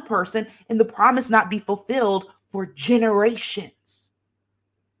to one person and the promise not be fulfilled for generations,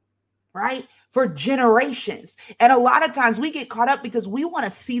 right? For generations. And a lot of times we get caught up because we want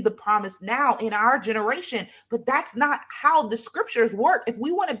to see the promise now in our generation, but that's not how the scriptures work. If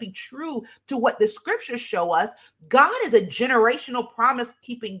we want to be true to what the scriptures show us, God is a generational promise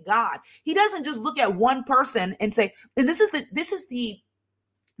keeping God. He doesn't just look at one person and say, and this is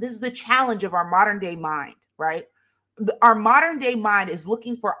the challenge of our modern day mind, right? Our modern day mind is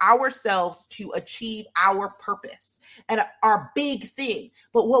looking for ourselves to achieve our purpose and our big thing.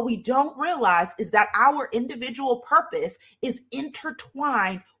 But what we don't realize is that our individual purpose is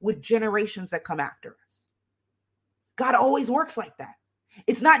intertwined with generations that come after us. God always works like that.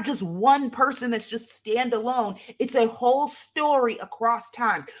 It's not just one person that's just standalone. It's a whole story across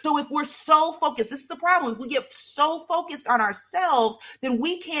time. So if we're so focused, this is the problem. If we get so focused on ourselves, then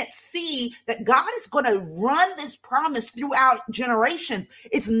we can't see that God is going to run this promise throughout generations.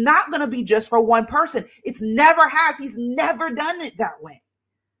 It's not going to be just for one person. It's never has. He's never done it that way.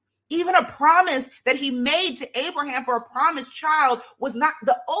 Even a promise that he made to Abraham for a promised child was not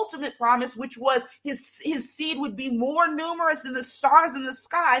the ultimate promise, which was his seed would be more numerous than the stars in the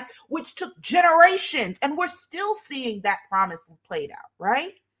sky, which took generations. And we're still seeing that promise played out,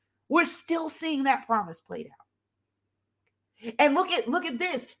 right? We're still seeing that promise played out. And look at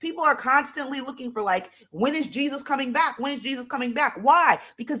this. People are constantly looking for, like, when is Jesus coming back? When is Jesus coming back? Why?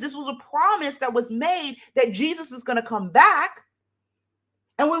 Because this was a promise that was made that Jesus is going to come back.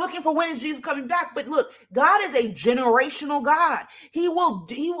 And we're looking for, when is Jesus coming back? But look, God is a generational God. He will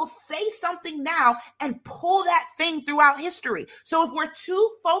say something now and pull that thing throughout history. So if we're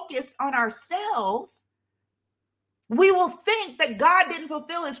too focused on ourselves, we will think that God didn't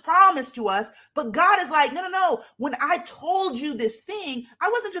fulfill his promise to us. But God is like, no. When I told you this thing,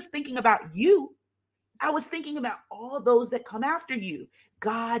 I wasn't just thinking about you. I was thinking about all those that come after you.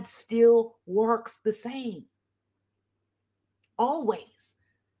 God still works the same. Always.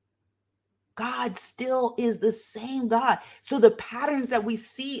 God still is the same God. So the patterns that we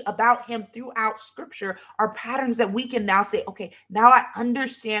see about him throughout scripture are patterns that we can now say, okay, now I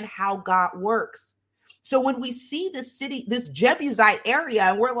understand how God works. So when we see this Jebusite area,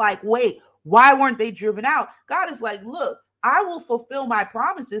 and we're like, wait, why weren't they driven out? God is like, look, I will fulfill my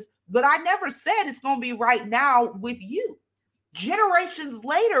promises, but I never said it's going to be right now with you. Generations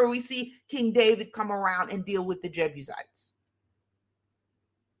later, we see King David come around and deal with the Jebusites.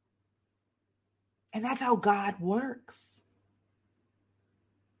 And that's how God works.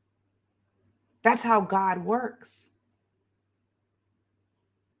 That's how God works.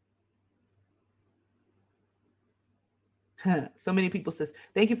 So many people says,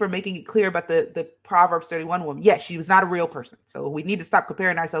 thank you for making it clear about the Proverbs 31 woman. Yes, she was not a real person. So we need to stop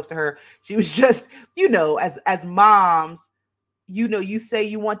comparing ourselves to her. She was just, as moms, you say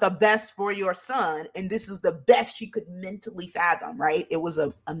you want the best for your son, and this is the best she could mentally fathom, right? It was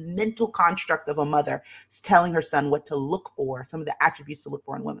a mental construct of a mother telling her son what to look for, some of the attributes to look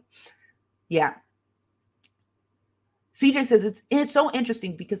for in women. Yeah. CJ says it's so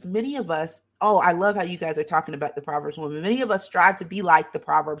interesting because many of us, I love how you guys are talking about the Proverbs woman. Many of us strive to be like the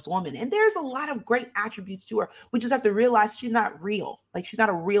Proverbs woman. And there's a lot of great attributes to her. We just have to realize she's not real. Like she's not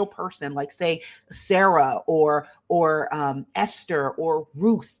a real person, like say Sarah or Esther or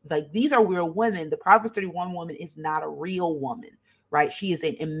Ruth. Like these are real women. The Proverbs 31 woman is not a real woman, right? She is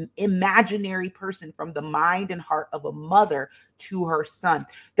an imaginary person from the mind and heart of a mother to her son.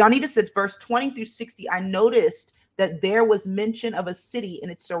 Donita says, verse 20 through 60, I noticed that there was mention of a city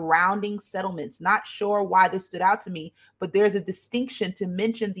and its surrounding settlements. Not sure why this stood out to me, but there's a distinction to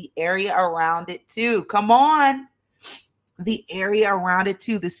mention the area around it too. Come on. The area around it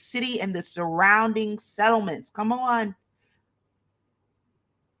too, the city and the surrounding settlements. Come on.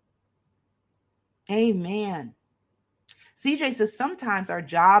 Amen. CJ says, sometimes our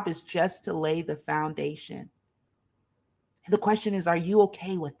job is just to lay the foundation. And the question is, are you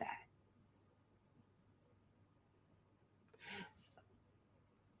okay with that?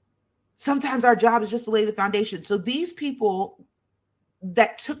 Sometimes our job is just to lay the foundation. So these people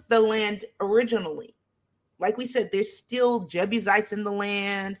that took the land originally, like we said, there's still Jebusites in the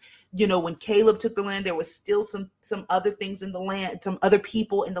land. When Caleb took the land, there was still some other things in the land, some other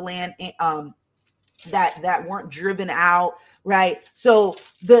people in the land that weren't driven out, right? So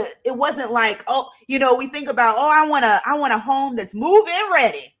it wasn't like, we think about, I want a home that's move-in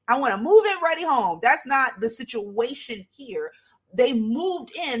ready. I want a move-in ready home. That's not the situation here. They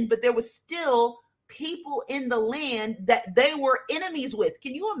moved in, but there was still people in the land that they were enemies with.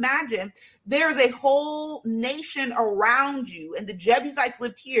 Can you imagine? There's a whole nation around you, and the Jebusites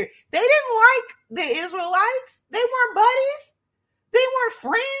lived here. They didn't like the Israelites. They weren't buddies. They weren't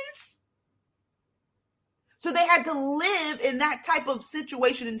friends. So they had to live in that type of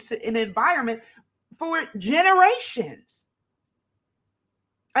situation and environment for generations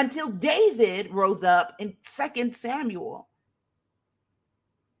until David rose up in 2 Samuel.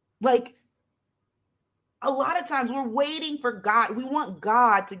 Like, a lot of times we're waiting for God. We want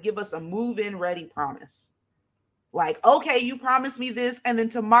God to give us a move-in ready promise. Like, okay, you promised me this, and then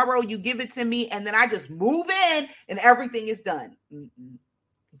tomorrow you give it to me, and then I just move in and everything is done.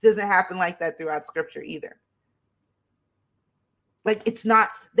 It doesn't happen like that throughout scripture either. Like, it's not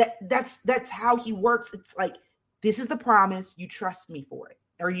that's how he works. It's like, this is the promise, you trust me for it,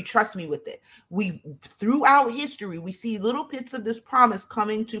 or you trust me with it. Throughout history, we see little bits of this promise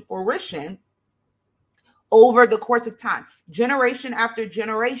coming to fruition over the course of time, generation after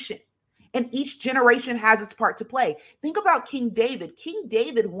generation. And each generation has its part to play. Think about King David. King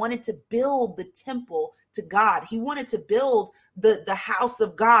David wanted to build the temple to God. He wanted to build the house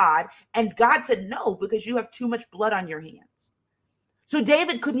of God. And God said, no, because you have too much blood on your hands. So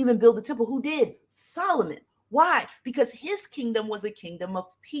David couldn't even build the temple. Who did? Solomon. Why? Because his kingdom was a kingdom of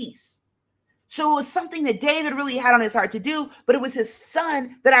peace. So it was something that David really had on his heart to do, but it was his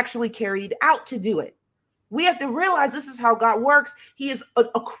son that actually carried out to do it. We have to realize this is how God works. He is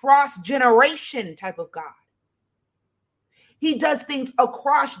a cross generation type of God. He does things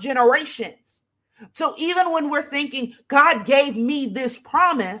across generations. So even when we're thinking, God gave me this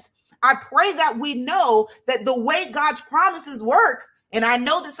promise, I pray that we know that the way God's promises work, and I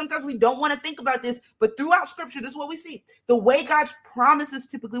know that sometimes we don't want to think about this, but throughout scripture, this is what we see. The way God's promises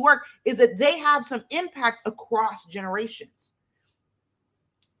typically work is that they have some impact across generations.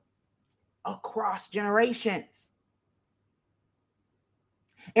 Across generations.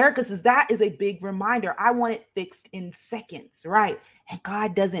 Erica says, that is a big reminder. I want it fixed in seconds, right? And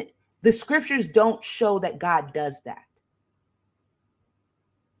God doesn't. The scriptures don't show that God does that.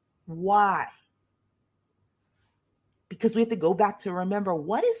 Why? Because we have to go back to remember,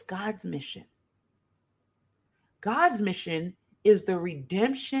 what is God's mission? God's mission is the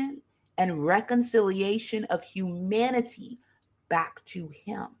redemption and reconciliation of humanity back to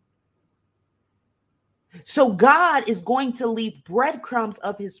him. So God is going to leave breadcrumbs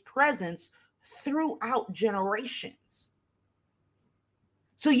of his presence throughout generations.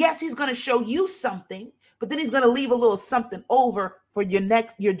 So yes, he's going to show you something, but then he's going to leave a little something over for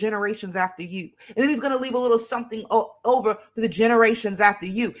your generations after you. And then he's going to leave a little something over for the generations after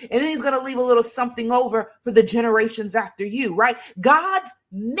you. And then he's going to leave a little something over for the generations after you, right? God's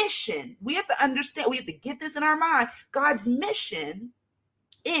mission, we have to understand, we have to get this in our mind. God's mission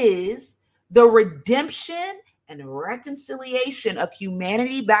is the redemption and reconciliation of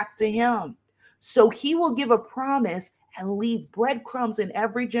humanity back to him. So he will give a promise and leave breadcrumbs in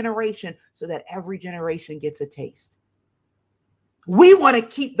every generation so that every generation gets a taste. We want to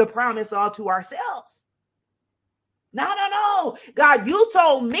keep the promise all to ourselves. No. God, you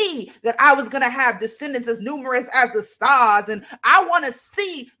told me that I was going to have descendants as numerous as the stars, and I want to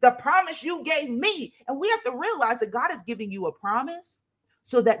see the promise you gave me. And we have to realize that God is giving you a promise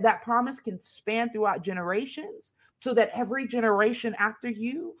so that that promise can span throughout generations, so that every generation after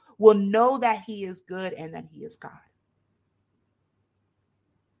you will know that he is good and that he is God.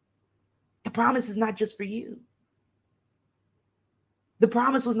 The promise is not just for you. The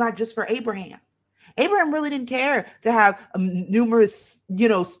promise was not just for Abraham. Abraham really didn't care to have numerous,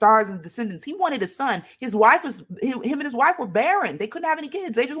 stars and descendants. He wanted a son. Him and his wife were barren. They couldn't have any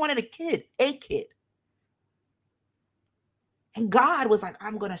kids. They just wanted a kid. And God was like,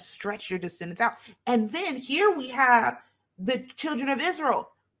 I'm going to stretch your descendants out. And then here we have the children of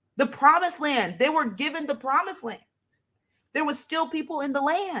Israel, the promised land. They were given the promised land. There was still people in the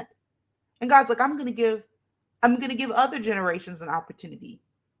land. And God's like, I'm going to give other generations an opportunity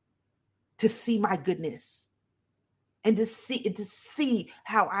to see my goodness and to see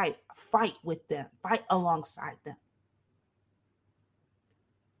how I fight with them, fight alongside them.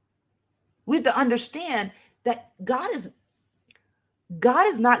 We have to understand that God is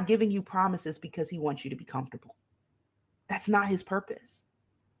not giving you promises because he wants you to be comfortable. That's not his purpose.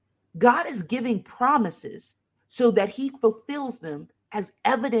 God is giving promises so that he fulfills them as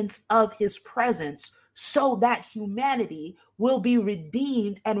evidence of his presence, so that humanity will be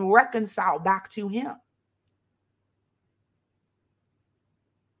redeemed and reconciled back to him.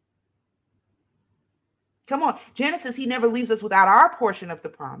 Come on, Genesis, he never leaves us without our portion of the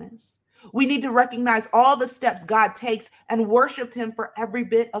promise. We need to recognize all the steps God takes and worship him for every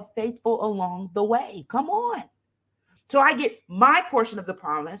bit of faithful along the way. Come on. So I get my portion of the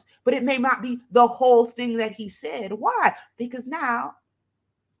promise, but it may not be the whole thing that he said. Why? Because now,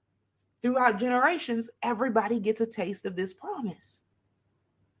 throughout generations, everybody gets a taste of this promise.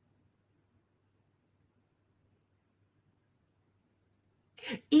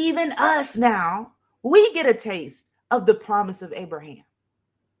 Even us now, we get a taste of the promise of Abraham.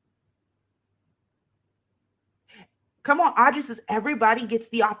 Come on, Audrey says everybody gets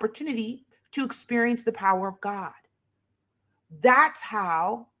the opportunity to experience the power of God. That's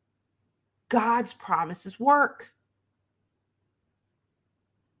how God's promises work.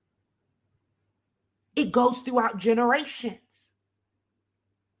 It goes throughout generations.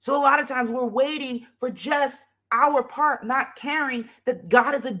 So a lot of times we're waiting for just our part, not caring that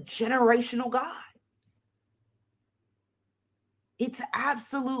God is a generational God. It's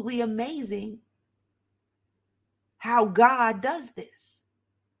absolutely amazing how God does this.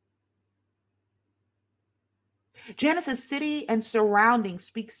 Genesis city and surrounding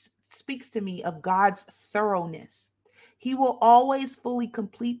speaks to me of God's thoroughness. He will always fully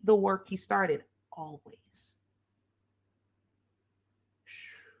complete the work he started. Always.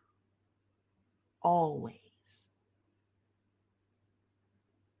 Always.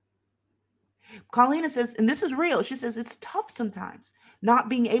 Colleen says, and this is real, she says, it's tough sometimes not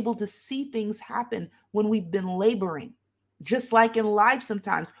being able to see things happen when we've been laboring. Just like in life,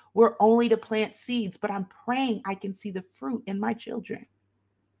 sometimes we're only to plant seeds, but I'm praying I can see the fruit in my children.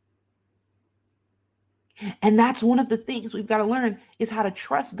 And that's one of the things we've got to learn is how to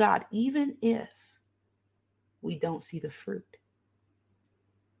trust God, even if we don't see the fruit.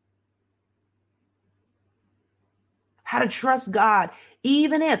 How to trust God,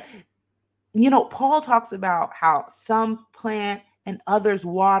 even if, Paul talks about how some plant and others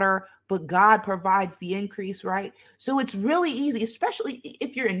water, but God provides the increase, right? So it's really easy, especially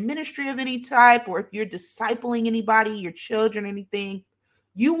if you're in ministry of any type, or if you're discipling anybody, your children, anything,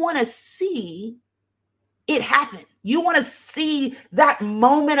 you want to see it happen. You want to see that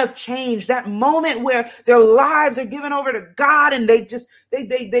moment of change, that moment where their lives are given over to God and they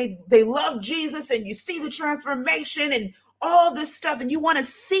love Jesus, and you see the transformation and all this stuff, and you want to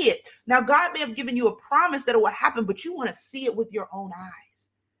see it. Now, God may have given you a promise that it will happen, but you want to see it with your own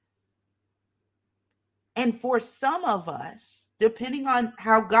eyes. And for some of us, depending on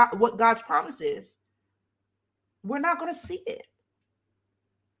what God's promise is, we're not going to see it.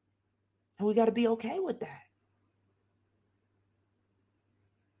 And we got to be okay with that.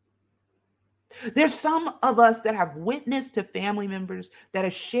 There's some of us that have witnessed to family members that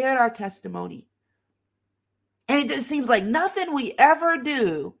have shared our testimony. And it seems like nothing we ever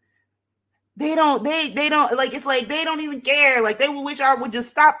do, they don't, like, it's like they don't even care. Like, they would wish I would just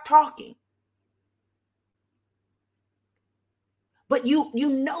stop talking. But you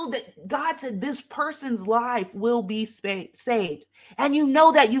know that God said this person's life will be saved. And you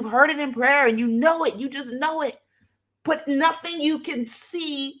know that you've heard it in prayer and you know it. You just know it. But nothing you can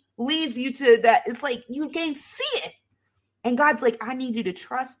see leads you to that. It's like you can't see it. And God's like, I need you to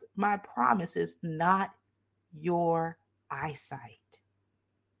trust my promises, not your eyesight.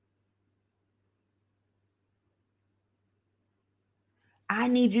 I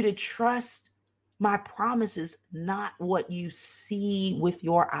need you to trust my promises, not what you see with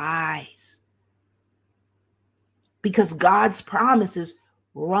your eyes. Because God's promises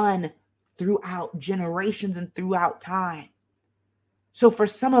run throughout generations and throughout time. So for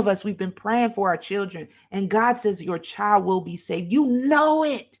some of us, we've been praying for our children, and God says your child will be saved. You know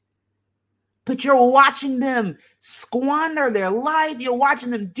it. But you're watching them squander their life. You're watching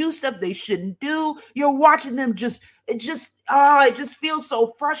them do stuff they shouldn't do. You're watching them it just feels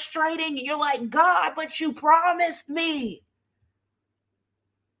so frustrating. You're like, God, but you promised me.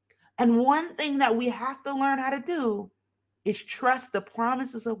 And one thing that we have to learn how to do is trust the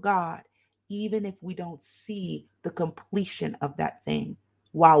promises of God, even if we don't see the completion of that thing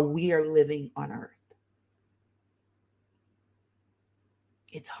while we are living on earth.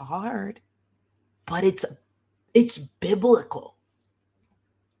 It's hard. But it's biblical.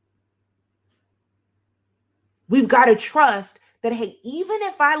 We've got to trust that, hey, even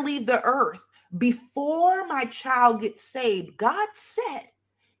if I leave the earth before my child gets saved, God said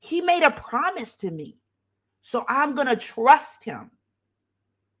he made a promise to me. So I'm going to trust him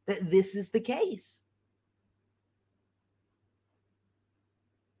that this is the case.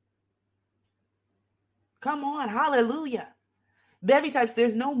 Come on, hallelujah. Bevy types,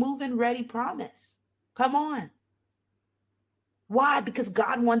 there's no move-in ready promise. Come on. Why? Because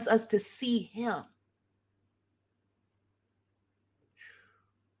God wants us to see him.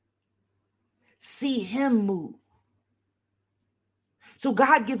 See him move. So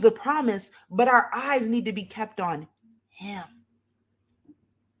God gives a promise, but our eyes need to be kept on him.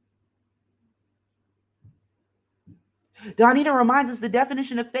 Donita reminds us the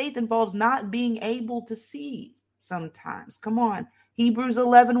definition of faith involves not being able to see sometimes. Come on. Hebrews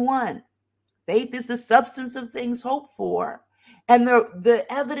 11:1. Faith is the substance of things hoped for and the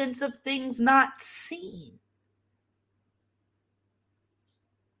evidence of things not seen.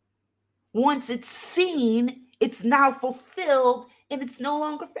 Once it's seen, it's now fulfilled and it's no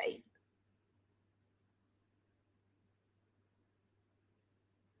longer faith.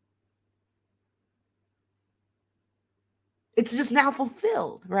 It's just now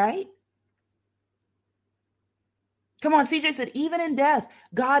fulfilled, right? Come on, CJ said, even in death,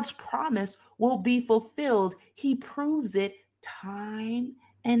 God's promise will be fulfilled. He proves it time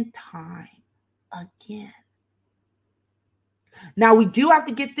and time again. Now, we do have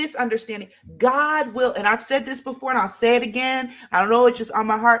to get this understanding. God will, and I've said this before and I'll say it again. I don't know, it's just on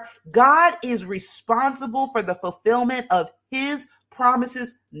my heart. God is responsible for the fulfillment of his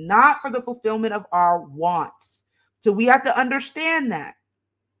promises, not for the fulfillment of our wants. So we have to understand that.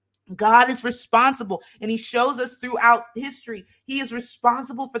 God is responsible, and he shows us throughout history, he is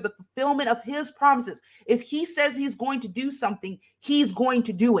responsible for the fulfillment of his promises. If he says he's going to do something, he's going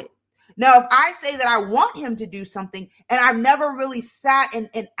to do it. Now, if I say that I want him to do something and I've never really sat and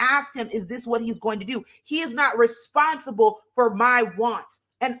asked him, is this what he's going to do? He is not responsible for my wants.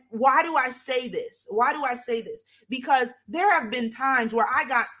 And why do I say this? Why do I say this? Because there have been times where I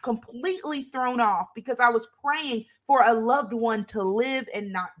got completely thrown off because I was praying for a loved one to live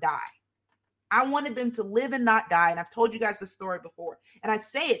and not die. I wanted them to live and not die. And I've told you guys this story before. And I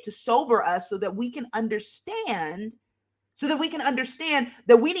say it to sober us so that we can understand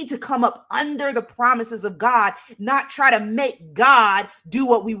that we need to come up under the promises of God, not try to make God do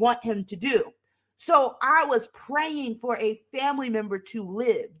what we want him to do. So I was praying for a family member to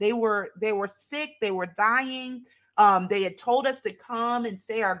live. They were sick. They were dying. They had told us to come and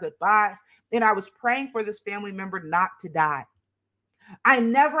say our goodbyes. And I was praying for this family member not to die. I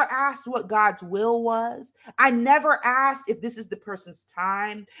never asked what God's will was. I never asked if this is the person's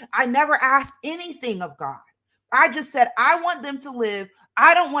time. I never asked anything of God. I just said, I want them to live.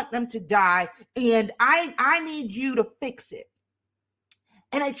 I don't want them to die. And I need you to fix it.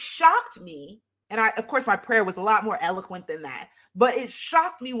 And it shocked me. And of course, my prayer was a lot more eloquent than that. But it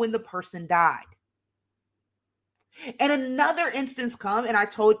shocked me when the person died. And another instance come, and I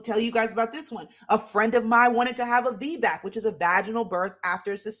tell you guys about this one. A friend of mine wanted to have a VBAC, which is a vaginal birth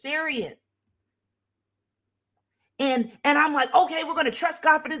after a cesarean. And I'm like, okay, we're going to trust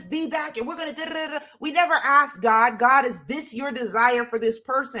God for this VBAC, and we're going to We never asked God, is this your desire for this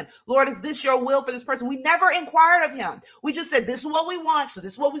person? Lord, is this your will for this person? We never inquired of him. We just said, this is what we want, so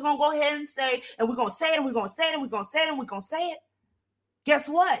this is what we're going to go ahead and say, and we're going to say it, and we're going to say it, and we're going to say it, and we're going to say it. Guess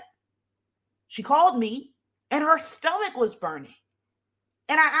what? She called me and her stomach was burning.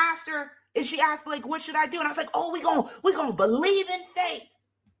 And I asked her, and she asked, like, what should I do? And I was like, oh, we're gonna believe in faith.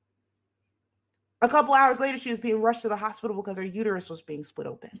 A couple hours later, she was being rushed to the hospital because her uterus was being split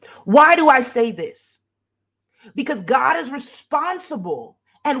open. Why do I say this? Because God is responsible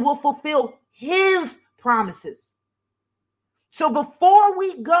and will fulfill his promises. So before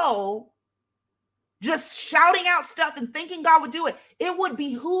we go just shouting out stuff and thinking God would do it, it would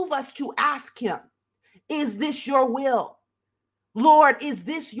behoove us to ask him, is this your will? Lord, is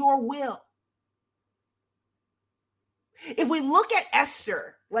this your will? If we look at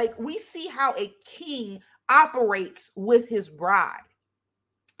Esther, like, we see how a king operates with his bride.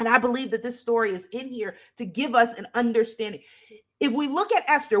 And I believe that this story is in here to give us an understanding. If we look at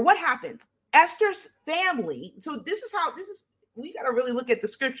Esther, what happens? Esther's family. So we got to really look at the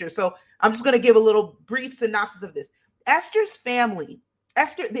scripture. So I'm just going to give a little brief synopsis of this. Esther's family,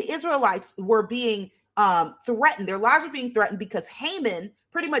 the Israelites were being threatened. Their lives were being threatened because Haman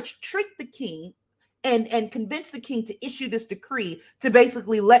pretty much tricked the king and convinced the king to issue this decree to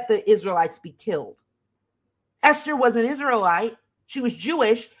basically let the Israelites be killed. Esther was an Israelite. She was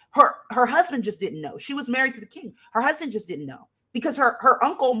Jewish. Her husband just didn't know. She was married to the king. Her husband just didn't know because her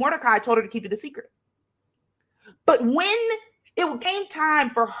uncle Mordecai told her to keep it a secret. But when it came time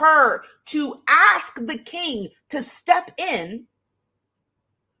for her to ask the king to step in,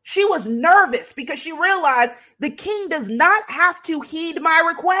 she was nervous because she realized the king does not have to heed my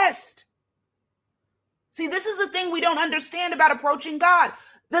request. See, this is the thing we don't understand about approaching God.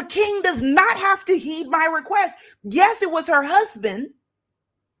 The king does not have to heed my request. Yes, it was her husband.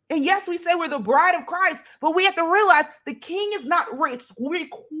 And yes, we say we're the bride of Christ, but we have to realize the king is not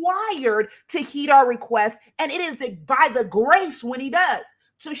required to heed our request. And it is by the grace when he does.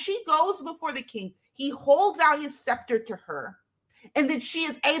 So she goes before the king. He holds out his scepter to her. And then she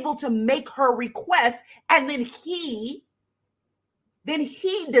is able to make her request. And then he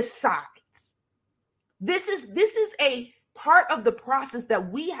decides. This is a part of the process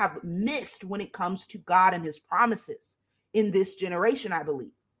that we have missed when it comes to God and his promises in this generation, I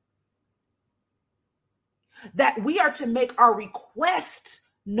believe. That we are to make our requests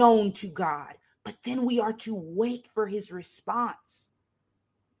known to God, but then we are to wait for his response.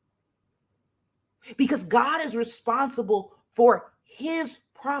 Because God is responsible for his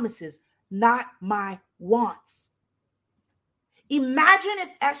promises, not my wants. Imagine if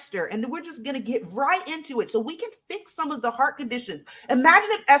Esther, and we're just going to get right into it so we can fix some of the heart conditions. Imagine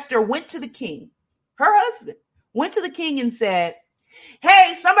if Esther went to the king, her husband, went to the king and said,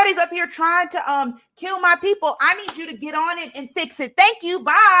 hey, somebody's up here trying to kill my people. I need you to get on it and fix it. Thank you.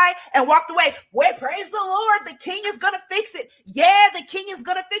 Bye. And walked away. Wait, praise the Lord. The king is going to fix it. Yeah, the king is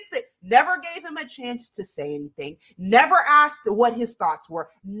going to fix it. Never gave him a chance to say anything. Never asked what his thoughts were.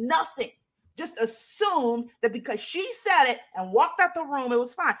 Nothing. Just assumed that because she said it and walked out the room, it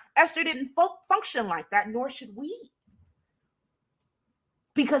was fine. Esther didn't function like that, nor should we.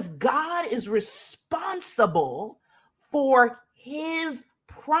 Because God is responsible for his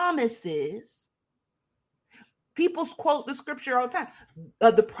promises. People quote the scripture all the time.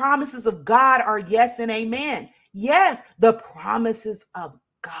 The promises of God are yes and amen. Yes, the promises of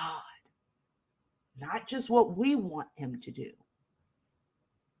God. Not just what we want him to do.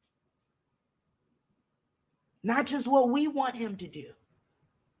 Not just what we want him to do.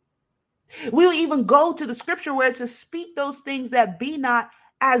 We'll even go to the scripture where it says, speak those things that be not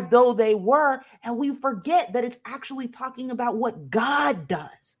as though they were. And we forget that it's actually talking about what God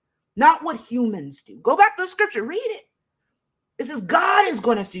does, not what humans do. Go back to the scripture, read it. It says God is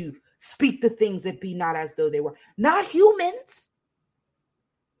going to speak the things that be not as though they were, not humans.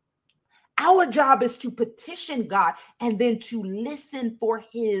 Our job is to petition God and then to listen for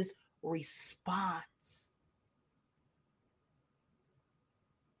his response.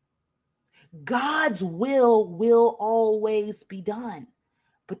 God's will always be done.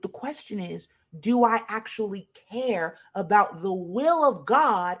 But the question is, do I actually care about the will of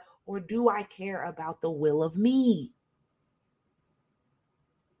God, or do I care about the will of me?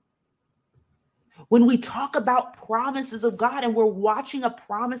 When we talk about promises of God and we're watching a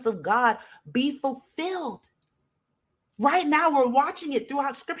promise of God be fulfilled, right now we're watching it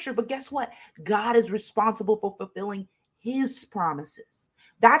throughout scripture, but guess what? God is responsible for fulfilling his promises.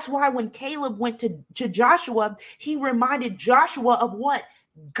 That's why when Caleb went to Joshua, he reminded Joshua of what?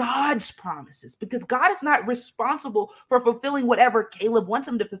 God's promises, because God is not responsible for fulfilling whatever Caleb wants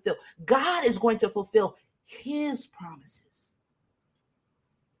him to fulfill. God is going to fulfill his promises.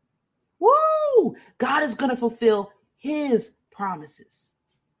 Woo! God is going to fulfill his promises.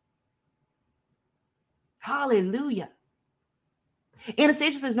 Hallelujah.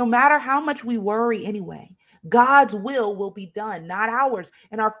 Anastasia says, no matter how much we worry anyway, God's will be done, not ours.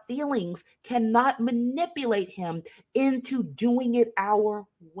 And our feelings cannot manipulate him into doing it our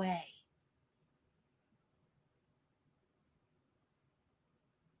way.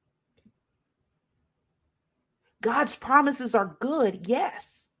 God's promises are good,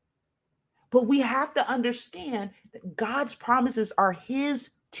 yes. But we have to understand that God's promises are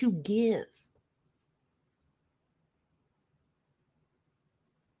his to give.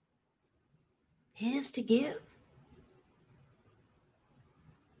 His to give.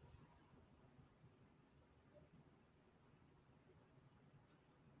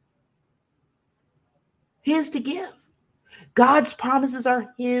 His to give. God's promises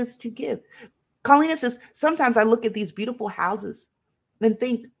are his to give. Colleen says, sometimes I look at these beautiful houses and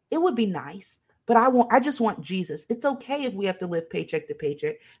think it would be nice, but I just want Jesus. It's okay if we have to live paycheck to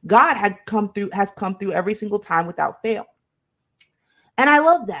paycheck. God has come through every single time without fail. And I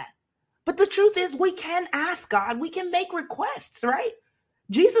love that. But the truth is, we can ask God. We can make requests, right?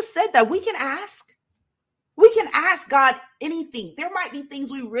 Jesus said that we can ask. We can ask God anything. There might be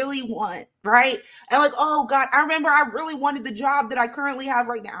things we really want, right? And like, oh God, I remember I really wanted the job that I currently have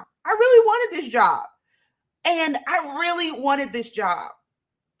right now. I really wanted this job. And I really wanted this job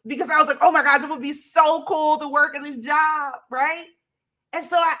because I was like, oh my gosh, it would be so cool to work in this job, right? And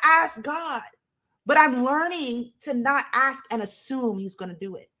so I asked God, but I'm learning to not ask and assume he's going to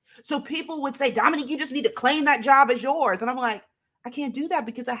do it. So people would say, Dominique, you just need to claim that job as yours. And I'm like, I can't do that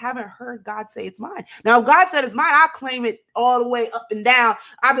because I haven't heard God say it's mine. Now, if God said it's mine, I'll claim it all the way up and down.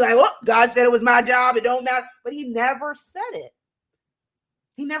 I'll be like, oh, God said it was my job. It don't matter. But he never said it.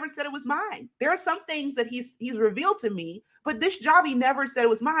 He never said it was mine. There are some things that he's revealed to me, but this job, he never said it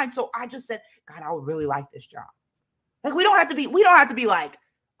was mine. So I just said, God, I would really like this job. Like we don't have to be like,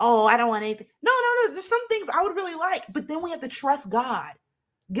 oh, I don't want anything. No. There's some things I would really like, but then we have to trust God.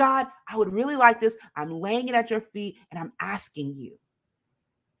 God, I would really like this. I'm laying it at your feet and I'm asking you.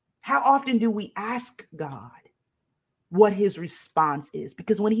 How often do we ask God what his response is?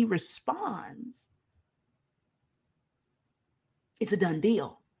 Because when he responds, it's a done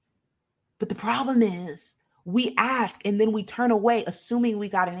deal. But the problem is we ask and then we turn away assuming we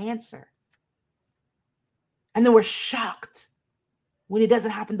got an answer. And then we're shocked when it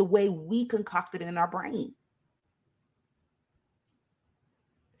doesn't happen the way we concocted it in our brain.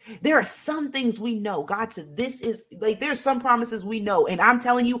 There are some things we know. God said this is like, there's some promises we know. And I'm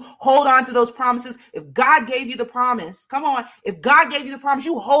telling you, hold on to those promises. If God gave you the promise, come on. If God gave you the promise,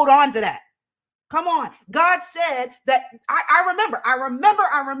 you hold on to that. Come on. God said that I remember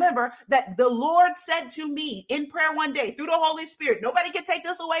that the Lord said to me in prayer one day through the Holy Spirit, nobody can take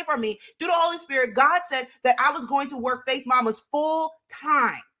this away from me. Through the Holy Spirit, God said that I was going to work Faith Mamas full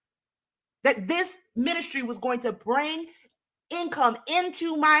time, that this ministry was going to bring income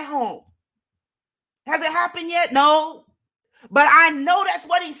into my home. Has it happened yet? No. But I know that's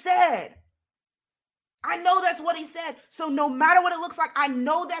what he said. I know that's what he said. So no matter what it looks like, I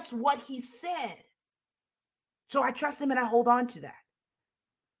know that's what he said. So I trust him and I hold on to that.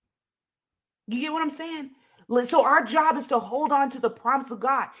 You get what I'm saying? So our job is to hold on to the promise of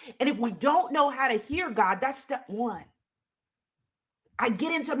God. And if we don't know how to hear God, that's step one. I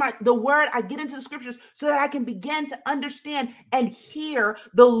get into the word, I get into the scriptures so that I can begin to understand and hear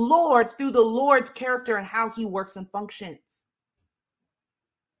the Lord through the Lord's character and how he works and functions.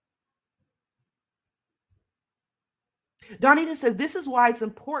 Donita says, this is why it's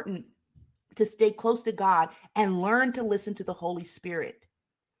important to stay close to God and learn to listen to the Holy Spirit.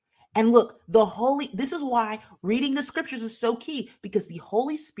 And look, this is why reading the scriptures is so key, because the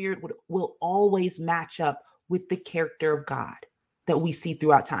Holy Spirit will always match up with the character of God that we see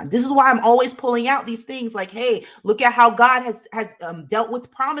throughout time. This is why I'm always pulling out these things like, hey, look at how God has dealt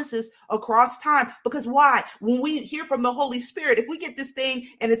with promises across time. Because why? When we hear from the Holy Spirit, if we get this thing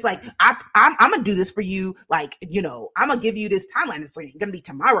and it's like, I'm going to do this for you, like, I'm going to give you this timeline. It's going to be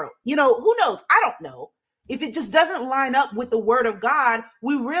tomorrow. Who knows? I don't know. If it just doesn't line up with the word of God,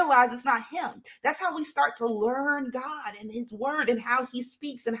 we realize it's not him. That's how we start to learn God and his word and how he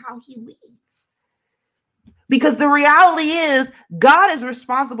speaks and how he leads. Because the reality is God is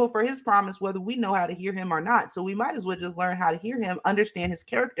responsible for his promise, whether we know how to hear him or not. So we might as well just learn how to hear him, understand his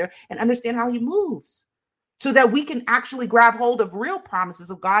character, and understand how he moves so that we can actually grab hold of real promises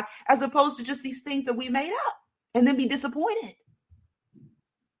of God as opposed to just these things that we made up and then be disappointed.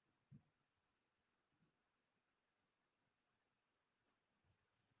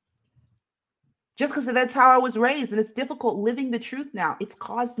 Just because that's how I was raised, and it's difficult living the truth now. It's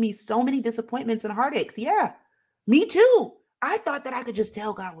caused me so many disappointments and heartaches. Yeah, me too. I thought that I could just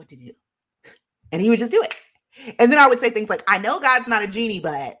tell God what to do, and he would just do it. And then I would say things like, I know God's not a genie,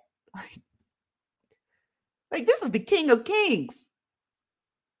 but like this is the King of Kings.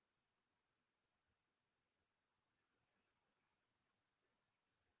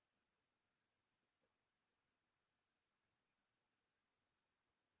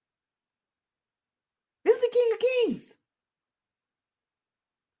 This is the King of Kings.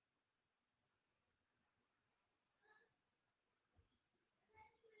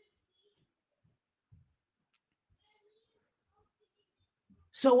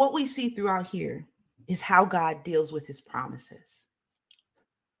 So what we see throughout here is how God deals with his promises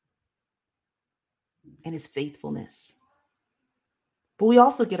and his faithfulness. But we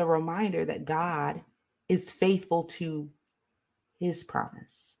also get a reminder that God is faithful to his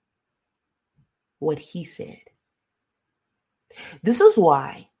promise, what he said. This is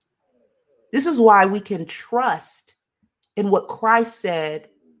why we can trust in what Christ said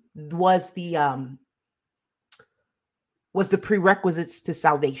was the prerequisites to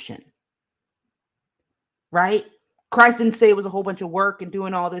salvation. Right? Christ didn't say it was a whole bunch of work and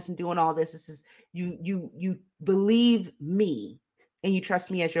doing all this and doing all this. This is you believe me and you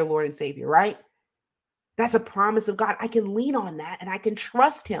trust me as your Lord and Savior, right? That's a promise of God. I can lean on that and I can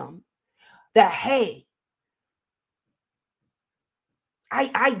trust him that, hey,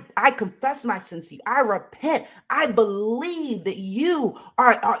 I confess my sins to you. I repent. I believe that you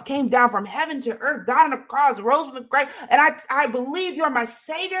came down from heaven to earth, died on the cross, rose from the grave, and I believe you're my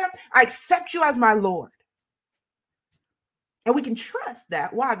Savior. I accept you as my Lord. And we can trust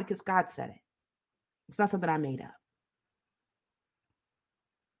that. Why? Because God said it. It's not something I made up.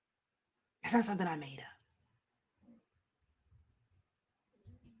 It's not something I made up.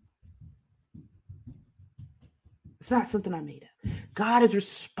 It's not something I made up. God is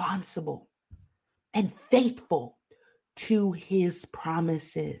responsible and faithful to his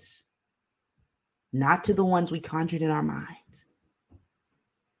promises, not to the ones we conjured in our minds.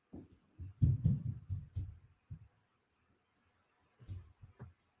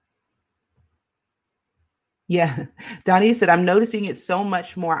 Yeah. Donnie said, I'm noticing it so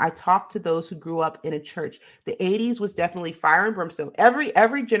much more. I talk to those who grew up in a church. The 80s was definitely fire and brimstone.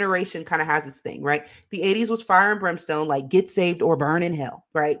 Every generation kind of has its thing, right? The 80s was fire and brimstone, like get saved or burn in hell,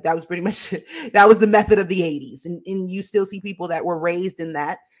 right? That was pretty much, that was the method of the 80s. And you still see people that were raised in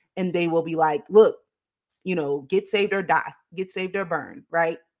that, and they will be like, look, get saved or die, get saved or burn,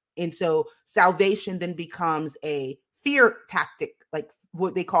 right? And so salvation then becomes a fear tactic, like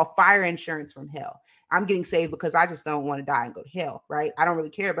what they call fire insurance from hell. I'm getting saved because I just don't want to die and go to hell, right? I don't really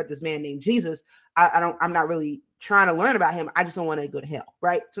care about this man named Jesus. I'm not really trying to learn about him. I just don't want to go to hell,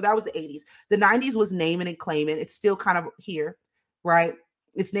 right? So that was the 80s. The 90s was name it and claim it. It's still kind of here, right?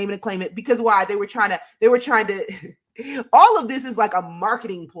 It's name it and claim it, because why? They were trying to all of this is like a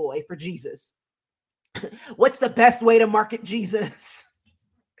marketing ploy for Jesus. What's the best way to market Jesus?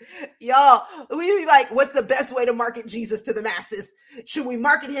 Y'all, we be like, what's the best way to market Jesus to the masses? Should we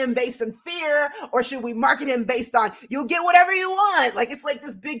market him based on fear, or should we market him based on you'll get whatever you want? Like, it's like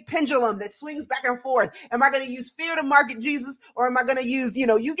this big pendulum that swings back and forth. Am I going to use fear to market Jesus, or am I going to use,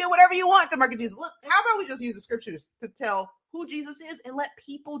 you get whatever you want to market Jesus? Look, how about we just use the scriptures to tell who Jesus is and let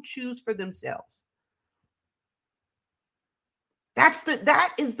people choose for themselves?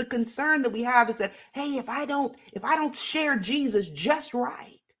 That is the concern that we have, is that, hey, if I don't share Jesus just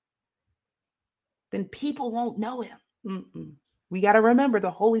right, then people won't know him. Mm-mm. We got to remember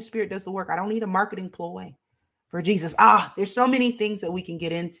the Holy Spirit does the work. I don't need a marketing ploy for Jesus. There's so many things that we can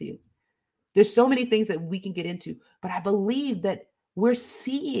get into. But I believe that we're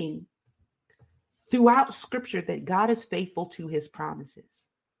seeing throughout scripture that God is faithful to his promises.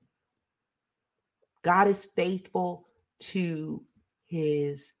 God is faithful to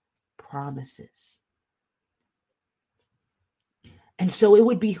his promises. And so it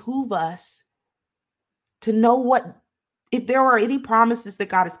would behoove us to know if there are any promises that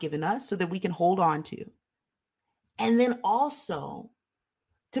God has given us, so that we can hold on to. And then also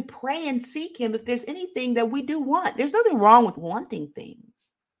to pray and seek him if there's anything that we do want. There's nothing wrong with wanting things.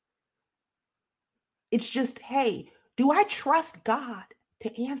 It's just, hey, do I trust God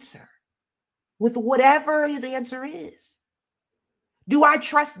to answer with whatever his answer is? Do I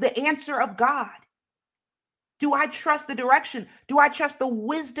trust the answer of God? Do I trust the direction? Do I trust the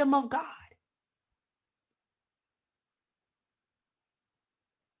wisdom of God?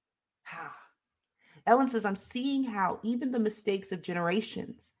 Ellen says, I'm seeing how even the mistakes of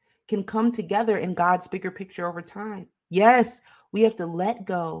generations can come together in God's bigger picture over time. Yes, we have to let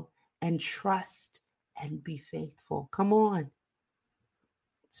go and trust and be faithful. Come on.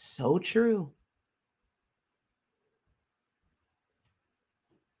 So true.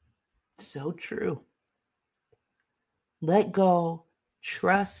 So true. Let go,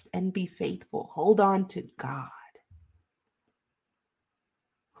 trust, and be faithful. Hold on to God.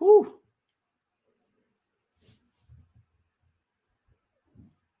 Whew.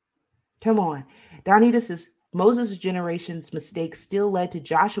 Come on. Donita says, Moses' generation's mistakes still led to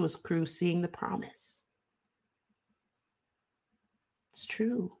Joshua's crew seeing the promise. It's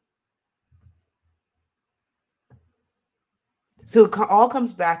true. So it all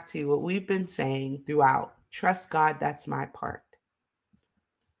comes back to what we've been saying throughout. Trust God, that's my part.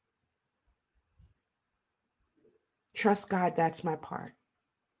 Trust God, that's my part.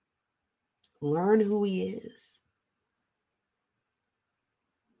 Learn who he is.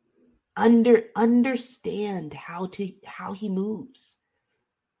 Understand how he moves.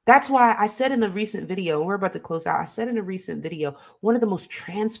 That's why I said in a recent video, and we're about to close out, I said in a recent video, one of the most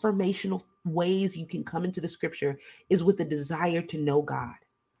transformational ways you can come into the scripture is with the desire to know God.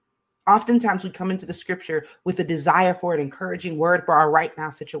 Oftentimes we come into the scripture with a desire for an encouraging word for our right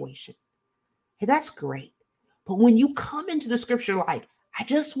now situation. Hey, that's great. But when you come into the scripture like, I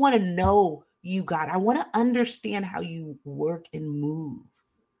just want to know you, God. I want to understand how you work and move.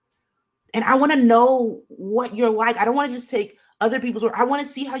 And I want to know what you're like. I don't want to just take other people's word. I want to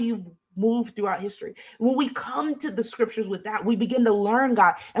see how you've moved throughout history. When we come to the scriptures with that, we begin to learn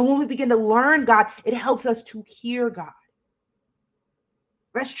God. And when we begin to learn God, it helps us to hear God.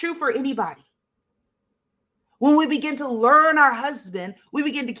 That's true for anybody. When we begin to learn our husband, we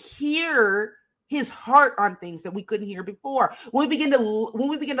begin to hear his heart on things that we couldn't hear before. When we begin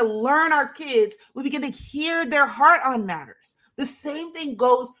to learn our kids, we begin to hear their heart on matters. The same thing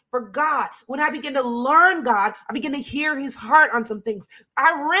goes for God. When I begin to learn God, I begin to hear his heart on some things.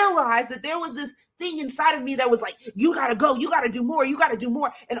 I realized that there was this thing inside of me that was like, you got to go, you got to do more, you got to do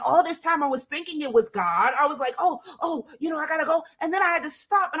more. And all this time I was thinking it was God. I was like, I got to go. And then I had to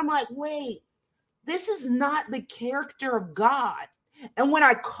stop and I'm like, wait, this is not the character of God. And when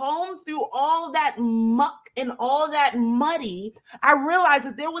I combed through all that muck and all that muddy, I realized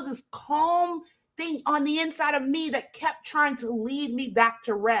that there was this calm thing on the inside of me that kept trying to lead me back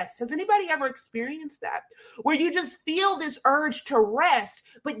to rest. Has anybody ever experienced that? Where you just feel this urge to rest,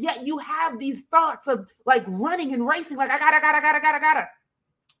 but yet you have these thoughts of like running and racing, like I gotta.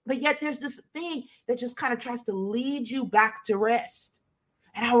 But yet there's this thing that just kind of tries to lead you back to rest.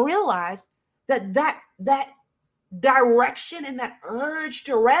 And I realized that direction and that urge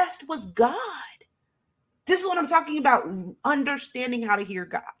to rest was God. This is what I'm talking about, understanding how to hear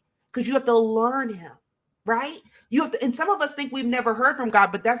God, because you have to learn him, right? You have to, and some of us think we've never heard from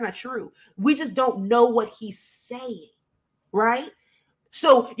God, but that's not true. We just don't know what he's saying, right?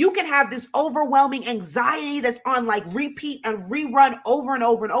 So you can have this overwhelming anxiety that's on like repeat and rerun over and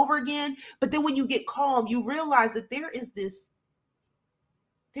over and over again. But then when you get calm, you realize that there's this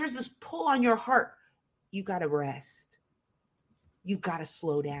pull on your heart. You got to rest. You got to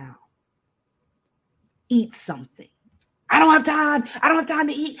slow down. Eat something. I don't have time. I don't have time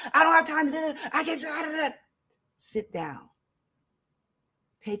to eat. I don't have time to, I get, sit down.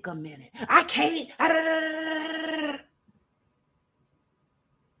 Take a minute. I can't.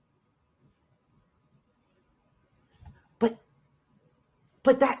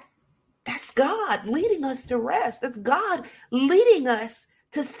 But that's God leading us to rest. That's God leading us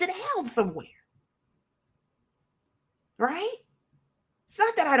to sit down somewhere. Right? It's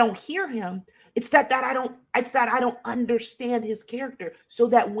not that I don't hear him. It's that I don't understand his character, so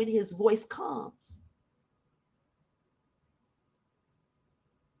that when his voice comes,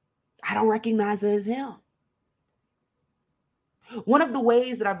 I don't recognize it as him. One of the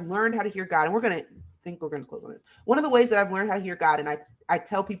ways that I've learned how to hear God, and we're going to close on this. One of the ways that I've learned how to hear God, and I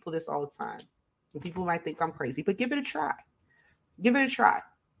tell people this all the time, and people might think I'm crazy, but give it a try. Give it a try.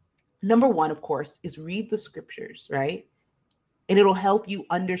 Number one, of course, is read the scriptures, right? And it'll help you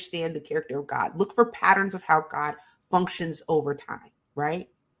understand the character of God. Look for patterns of how God functions over time, right?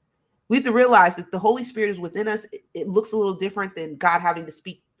 We have to realize that the Holy Spirit is within us. It looks a little different than God having to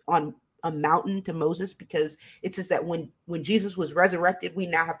speak on a mountain to Moses, because it says that when Jesus was resurrected, we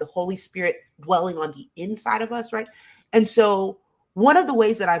now have the Holy Spirit dwelling on the inside of us, right? And so one of the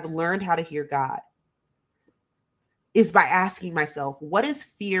ways that I've learned how to hear God is by asking myself, what is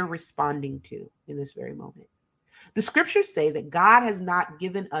fear responding to in this very moment? The scriptures say that God has not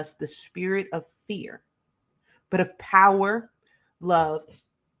given us the spirit of fear, but of power, love,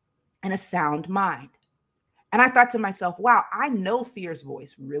 and a sound mind. And I thought to myself, wow, I know fear's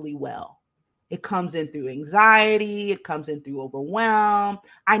voice really well. It comes in through anxiety. It comes in through overwhelm.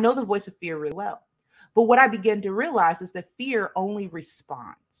 I know the voice of fear really well. But what I began to realize is that fear only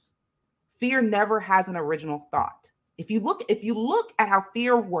responds. Fear never has an original thought. If you look at how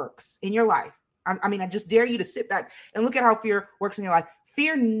fear works in your life, I just dare you to sit back and look at how fear works in your life.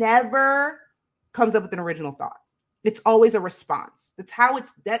 Fear never comes up with an original thought. It's always a response. That's how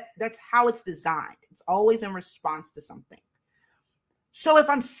it's designed. It's always in response to something. So if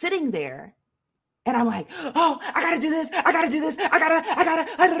I'm sitting there and I'm like, oh, I gotta do this,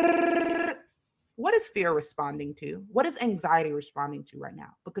 what is fear responding to? What is anxiety responding to right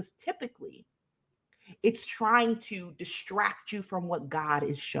now? Because typically it's trying to distract you from what God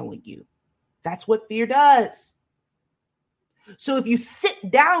is showing you. That's what fear does. So if you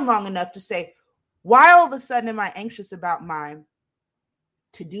sit down long enough to say, why all of a sudden am I anxious about my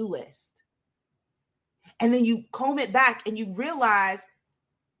to-do list? And then you comb it back and you realize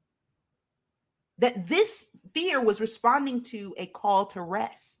that this fear was responding to a call to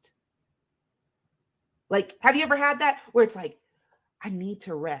rest. Like, have you ever had that where it's like, I need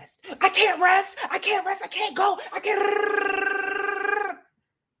to rest. I can't rest. I can't go.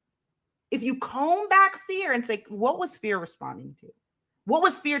 If you comb back fear and say, what was fear responding to? What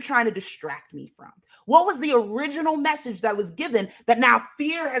was fear trying to distract me from? What was the original message that was given that now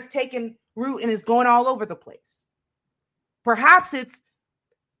fear has taken root and is going all over the place? Perhaps it's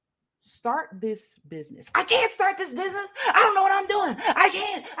start this business. I can't start this business. I don't know what I'm doing. I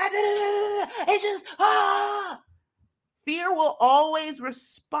can't. It's just, Fear will always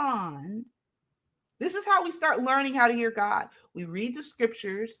respond. This is how we start learning how to hear God. We read the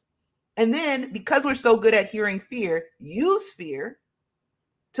scriptures, and then because we're so good at hearing fear, use fear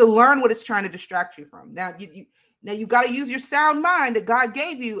to learn what it's trying to distract you from. Now you got to use your sound mind that God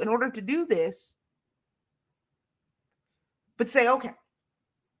gave you in order to do this. But say, okay,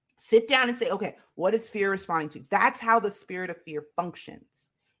 sit down and say, okay, what is fear responding to? That's how the spirit of fear functions.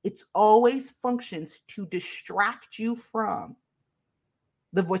 It's always functions to distract you from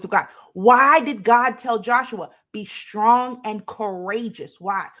the voice of God. Why did God tell Joshua, be strong and courageous?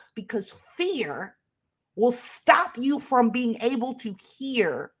 Why? Because fear will stop you from being able to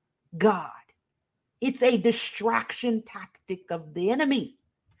hear God. It's a distraction tactic of the enemy.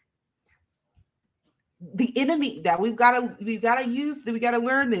 The enemy that we've got to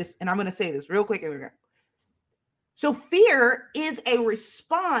learn this. And I'm going to say this real quick. So fear is a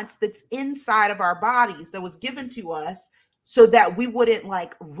response that's inside of our bodies that was given to us so that we wouldn't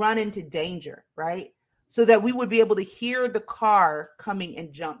run into danger, right? So that we would be able to hear the car coming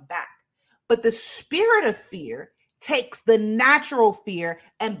and jump back. But the spirit of fear takes the natural fear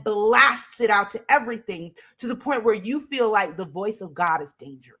and blasts it out to everything to the point where you feel like the voice of God is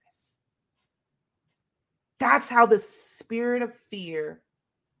dangerous. That's how the spirit of fear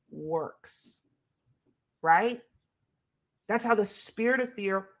works, right? That's how the spirit of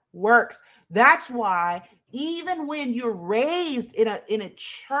fear works. That's why even when you're raised in a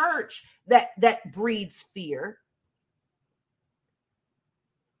church that breeds fear,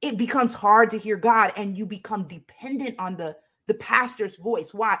 it becomes hard to hear God and you become dependent on the pastor's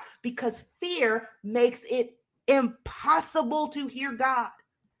voice. Why? Because fear makes it impossible to hear God.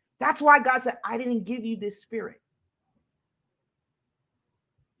 That's why God said, I didn't give you this spirit.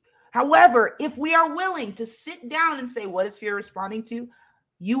 However, if we are willing to sit down and say, what is fear responding to?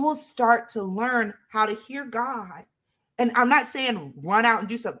 You will start to learn how to hear God. And I'm not saying run out and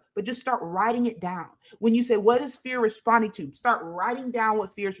do something, but just start writing it down. When you say, what is fear responding to? Start writing down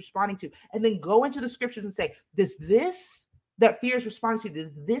what fear is responding to. And then go into the scriptures and say, does this that fear is responding to,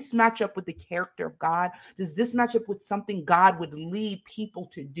 does this match up with the character of God? Does this match up with something God would lead people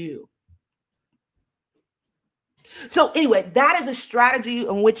to do? So anyway, that is a strategy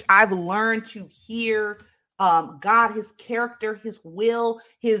in which I've learned to hear God, his character, his will,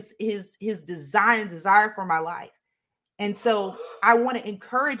 his design and desire for my life. And so I want to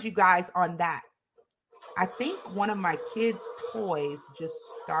encourage you guys on that. I think one of my kids' toys just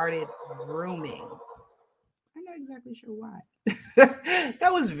started grooming. I'm not exactly sure why.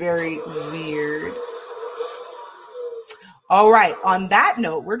 That was very weird. All right. On that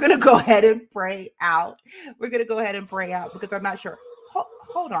note, we're going to go ahead and pray out. Because I'm not sure.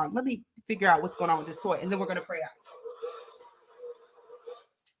 Hold on. Let me figure out what's going on with this toy, and then we're going to pray out.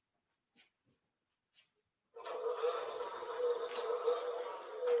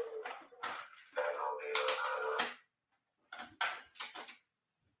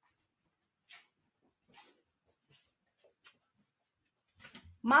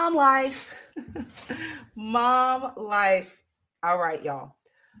 Mom life. Mom life. All right, y'all.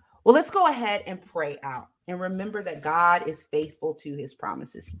 Well, let's go ahead and pray out. And remember that God is faithful to his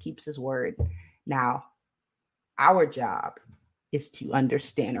promises. He keeps his word. Now, our job is to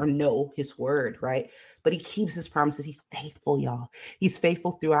understand or know his word, right? But he keeps his promises. He's faithful, y'all. He's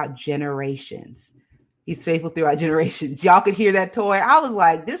faithful throughout generations. Y'all could hear that toy. I was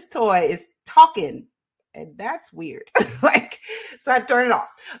like, this toy talking. And that's weird. So I turn it off.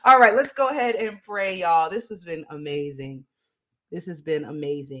 All right, let's go ahead and pray, y'all. This has been amazing.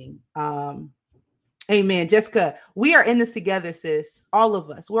 Amen. Jessica, we are in this together, sis. All of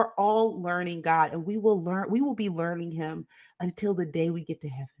us. We're all learning God, and we will be learning him until the day we get to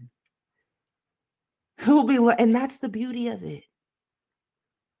heaven. And that's the beauty of it.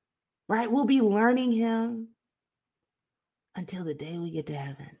 Right? We'll be learning him until the day we get to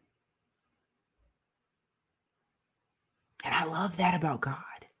heaven. And I love that about God.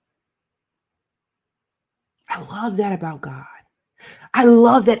 I love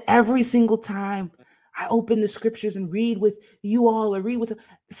that every single time I open the scriptures and read with you all or read with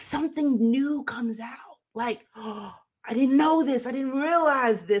something new comes out. Like, oh, I didn't know this. I didn't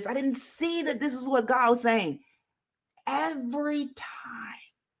realize this. I didn't see that this is what God was saying. Every time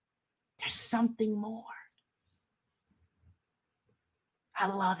there's something more. I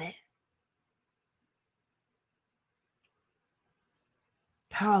love it.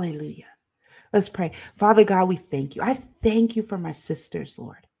 Hallelujah. Let's pray. Father God, we thank you. I thank you for my sisters,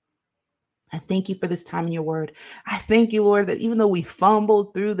 Lord. I thank you for this time in your word. I thank you, Lord, that even though we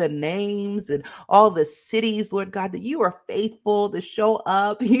fumbled through the names and all the cities, Lord God, that you are faithful to show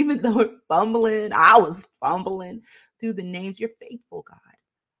up, even though we're fumbling. I was fumbling through the names. You're faithful, God.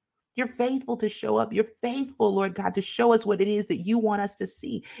 You're faithful to show up. You're faithful, Lord God, to show us what it is that you want us to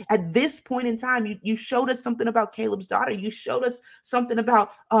see. At this point in time, you showed us something about Caleb's daughter. You showed us something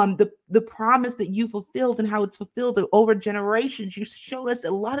about the promise that you fulfilled and how it's fulfilled over generations. You showed us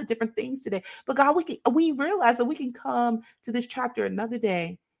a lot of different things today. But God, we realize that we can come to this chapter another day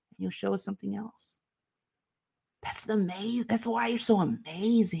and you'll show us something else. That's why you're so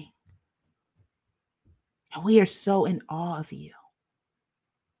amazing. And we are so in awe of you.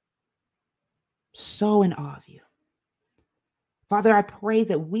 So in awe of you. Father, I pray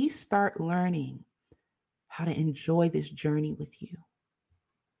that we start learning how to enjoy this journey with you.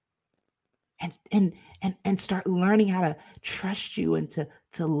 And start learning how to trust you and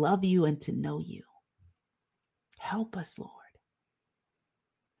to love you and to know you. Help us, Lord.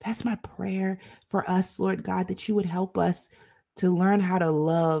 That's my prayer for us, Lord God, that you would help us to learn how to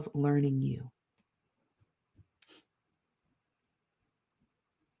love learning you.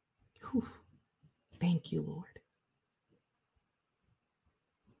 Whew. Thank you, Lord.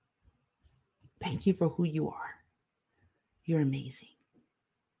 Thank you for who you are. You're amazing.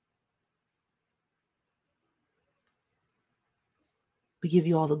 We give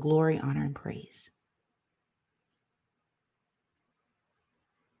you all the glory, honor, and praise.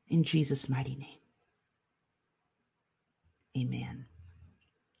 In Jesus' mighty name. Amen.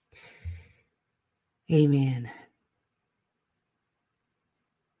 Amen.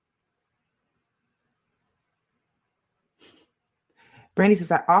 Brandy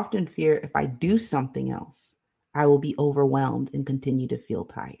says, I often fear if I do something else, I will be overwhelmed and continue to feel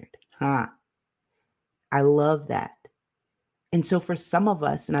tired. I love that. And so for some of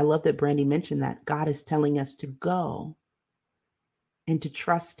us, and I love that Brandy mentioned that, God is telling us to go and to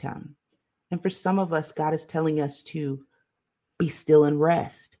trust him. And for some of us, God is telling us to be still and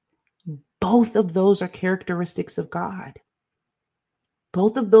rest. Both of those are characteristics of God.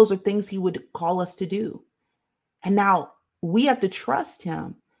 Both of those are things he would call us to do. And now we have to trust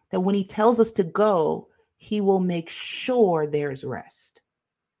him that when he tells us to go, he will make sure there's rest.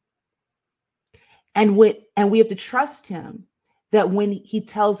 And we have to trust him that when he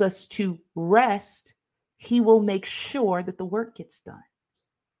tells us to rest, he will make sure that the work gets done.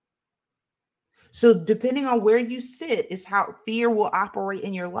 So depending on where you sit is how fear will operate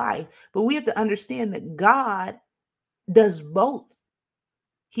in your life. But we have to understand that God does both.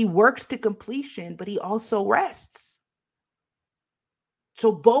 He works to completion, but he also rests.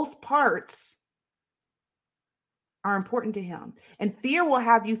 So both parts are important to him. And fear will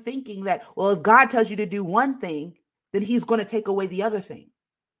have you thinking that, well, if God tells you to do one thing, then he's going to take away the other thing.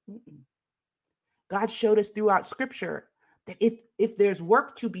 God showed us throughout scripture that if there's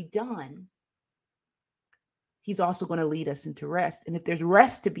work to be done, he's also going to lead us into rest. And if there's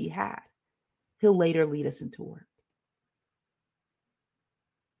rest to be had, he'll later lead us into work.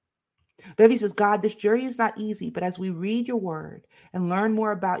 Bevy says, God, this journey is not easy, but as we read your word and learn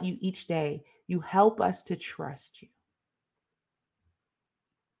more about you each day, you help us to trust you.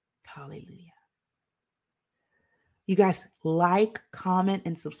 Hallelujah. You guys like, comment,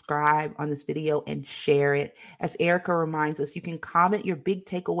 and subscribe on this video and share it. As Erica reminds us, you can comment your big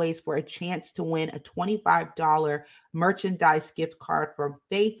takeaways for a chance to win a $25 merchandise gift card from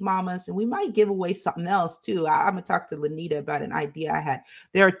Faith Mamas. And we might give away something else too. I'm going to talk to Lanita about an idea I had.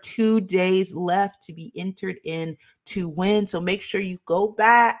 There are 2 days left to be entered in to win. So make sure you go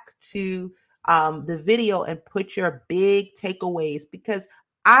back to the video and put your big takeaways, because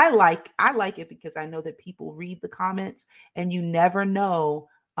I like it because I know that people read the comments, and you never know.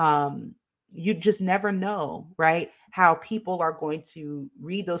 You just never know, right? How people are going to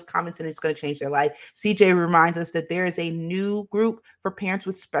read those comments and it's going to change their life. CJ reminds us that there is a new group for parents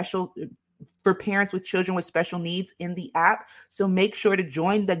with children with special needs in the app. So make sure to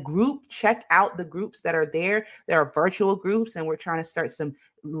join the group. Check out the groups that are there. There are virtual groups, and we're trying to start some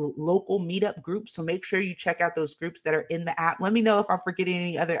local meetup groups. So make sure you check out those groups that are in the app. Let me know if I'm forgetting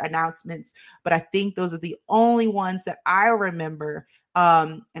any other announcements, but I think those are the only ones that I remember.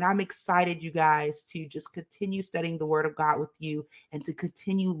 And I'm excited, you guys, to just continue studying the Word of God with you and to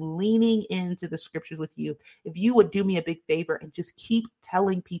continue leaning into the scriptures with you. If you would do me a big favor and just keep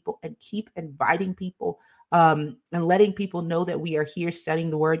telling people and keep inviting people and letting people know that we are here studying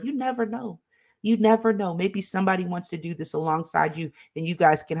the Word. You never know. You never know. Maybe somebody wants to do this alongside you, and you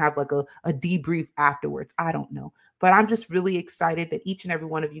guys can have like a debrief afterwards. I don't know. But I'm just really excited that each and every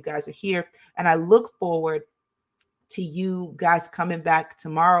one of you guys are here. And I look forward to you guys coming back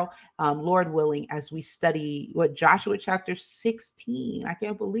tomorrow, Lord willing, as we study Joshua chapter 16. I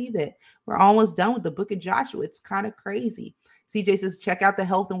can't believe it. We're almost done with the book of Joshua. It's kind of crazy. CJ says, check out the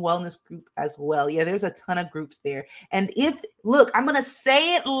health and wellness group as well. Yeah, there's a ton of groups there. And I'm going to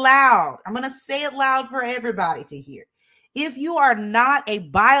say it loud. I'm going to say it loud for everybody to hear. If you are not a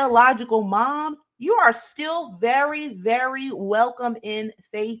biological mom, you are still very, very welcome in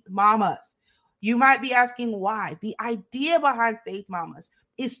Faith Mamas. You might be asking why. The idea behind Faith Mamas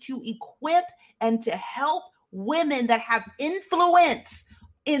is to equip and to help women that have influence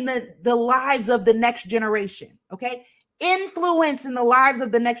in the lives of the next generation, okay? Influence in the lives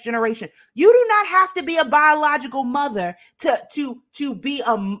of the next generation. You do not have to be a biological mother to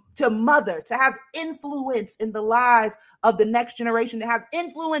have influence in the lives of the next generation, to have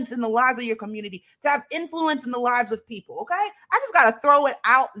influence in the lives of your community, to have influence in the lives of people, okay? I just got to throw it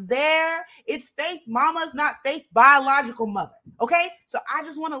out there. It's Faith Mamas, not Faith biological mother, okay? So I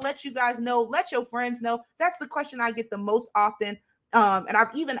just want to let you guys know, let your friends know. That's the question I get the most often. And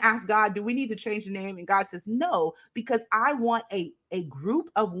I've even asked God, do we need to change the name? And God says, no, because I want a group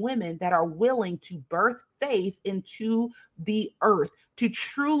of women that are willing to birth faith into the earth, to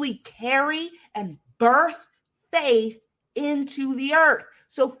truly carry and birth faith into the earth.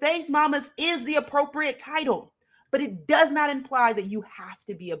 So Faith Mamas is the appropriate title, but it does not imply that you have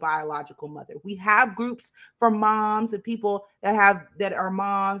to be a biological mother. We have groups for moms and people that are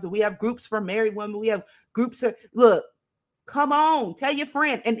moms, and we have groups for married women. We have groups look, come on, tell your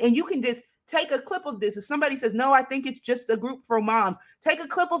friend. And you can just take a clip of this. If somebody says, no, I think it's just a group for moms, take a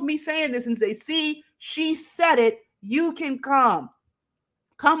clip of me saying this and say, see, she said it. You can come.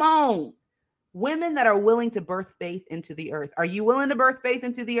 Come on. Women that are willing to birth faith into the earth. Are you willing to birth faith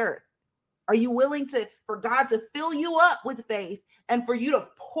into the earth? Are you willing for God to fill you up with faith and for you to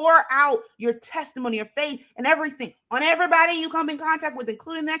pour out your testimony of faith and everything on everybody you come in contact with,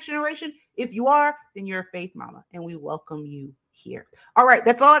 including the next generation? If you are, then you're a Faith Mama, and we welcome you here. All right,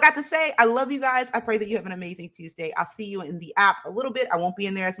 that's all I got to say. I love you guys. I pray that you have an amazing Tuesday. I'll see you in the app a little bit. I won't be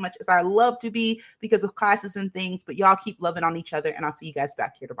in there as much as I love to be because of classes and things, but y'all keep loving on each other, and I'll see you guys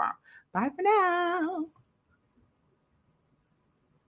back here tomorrow. Bye for now.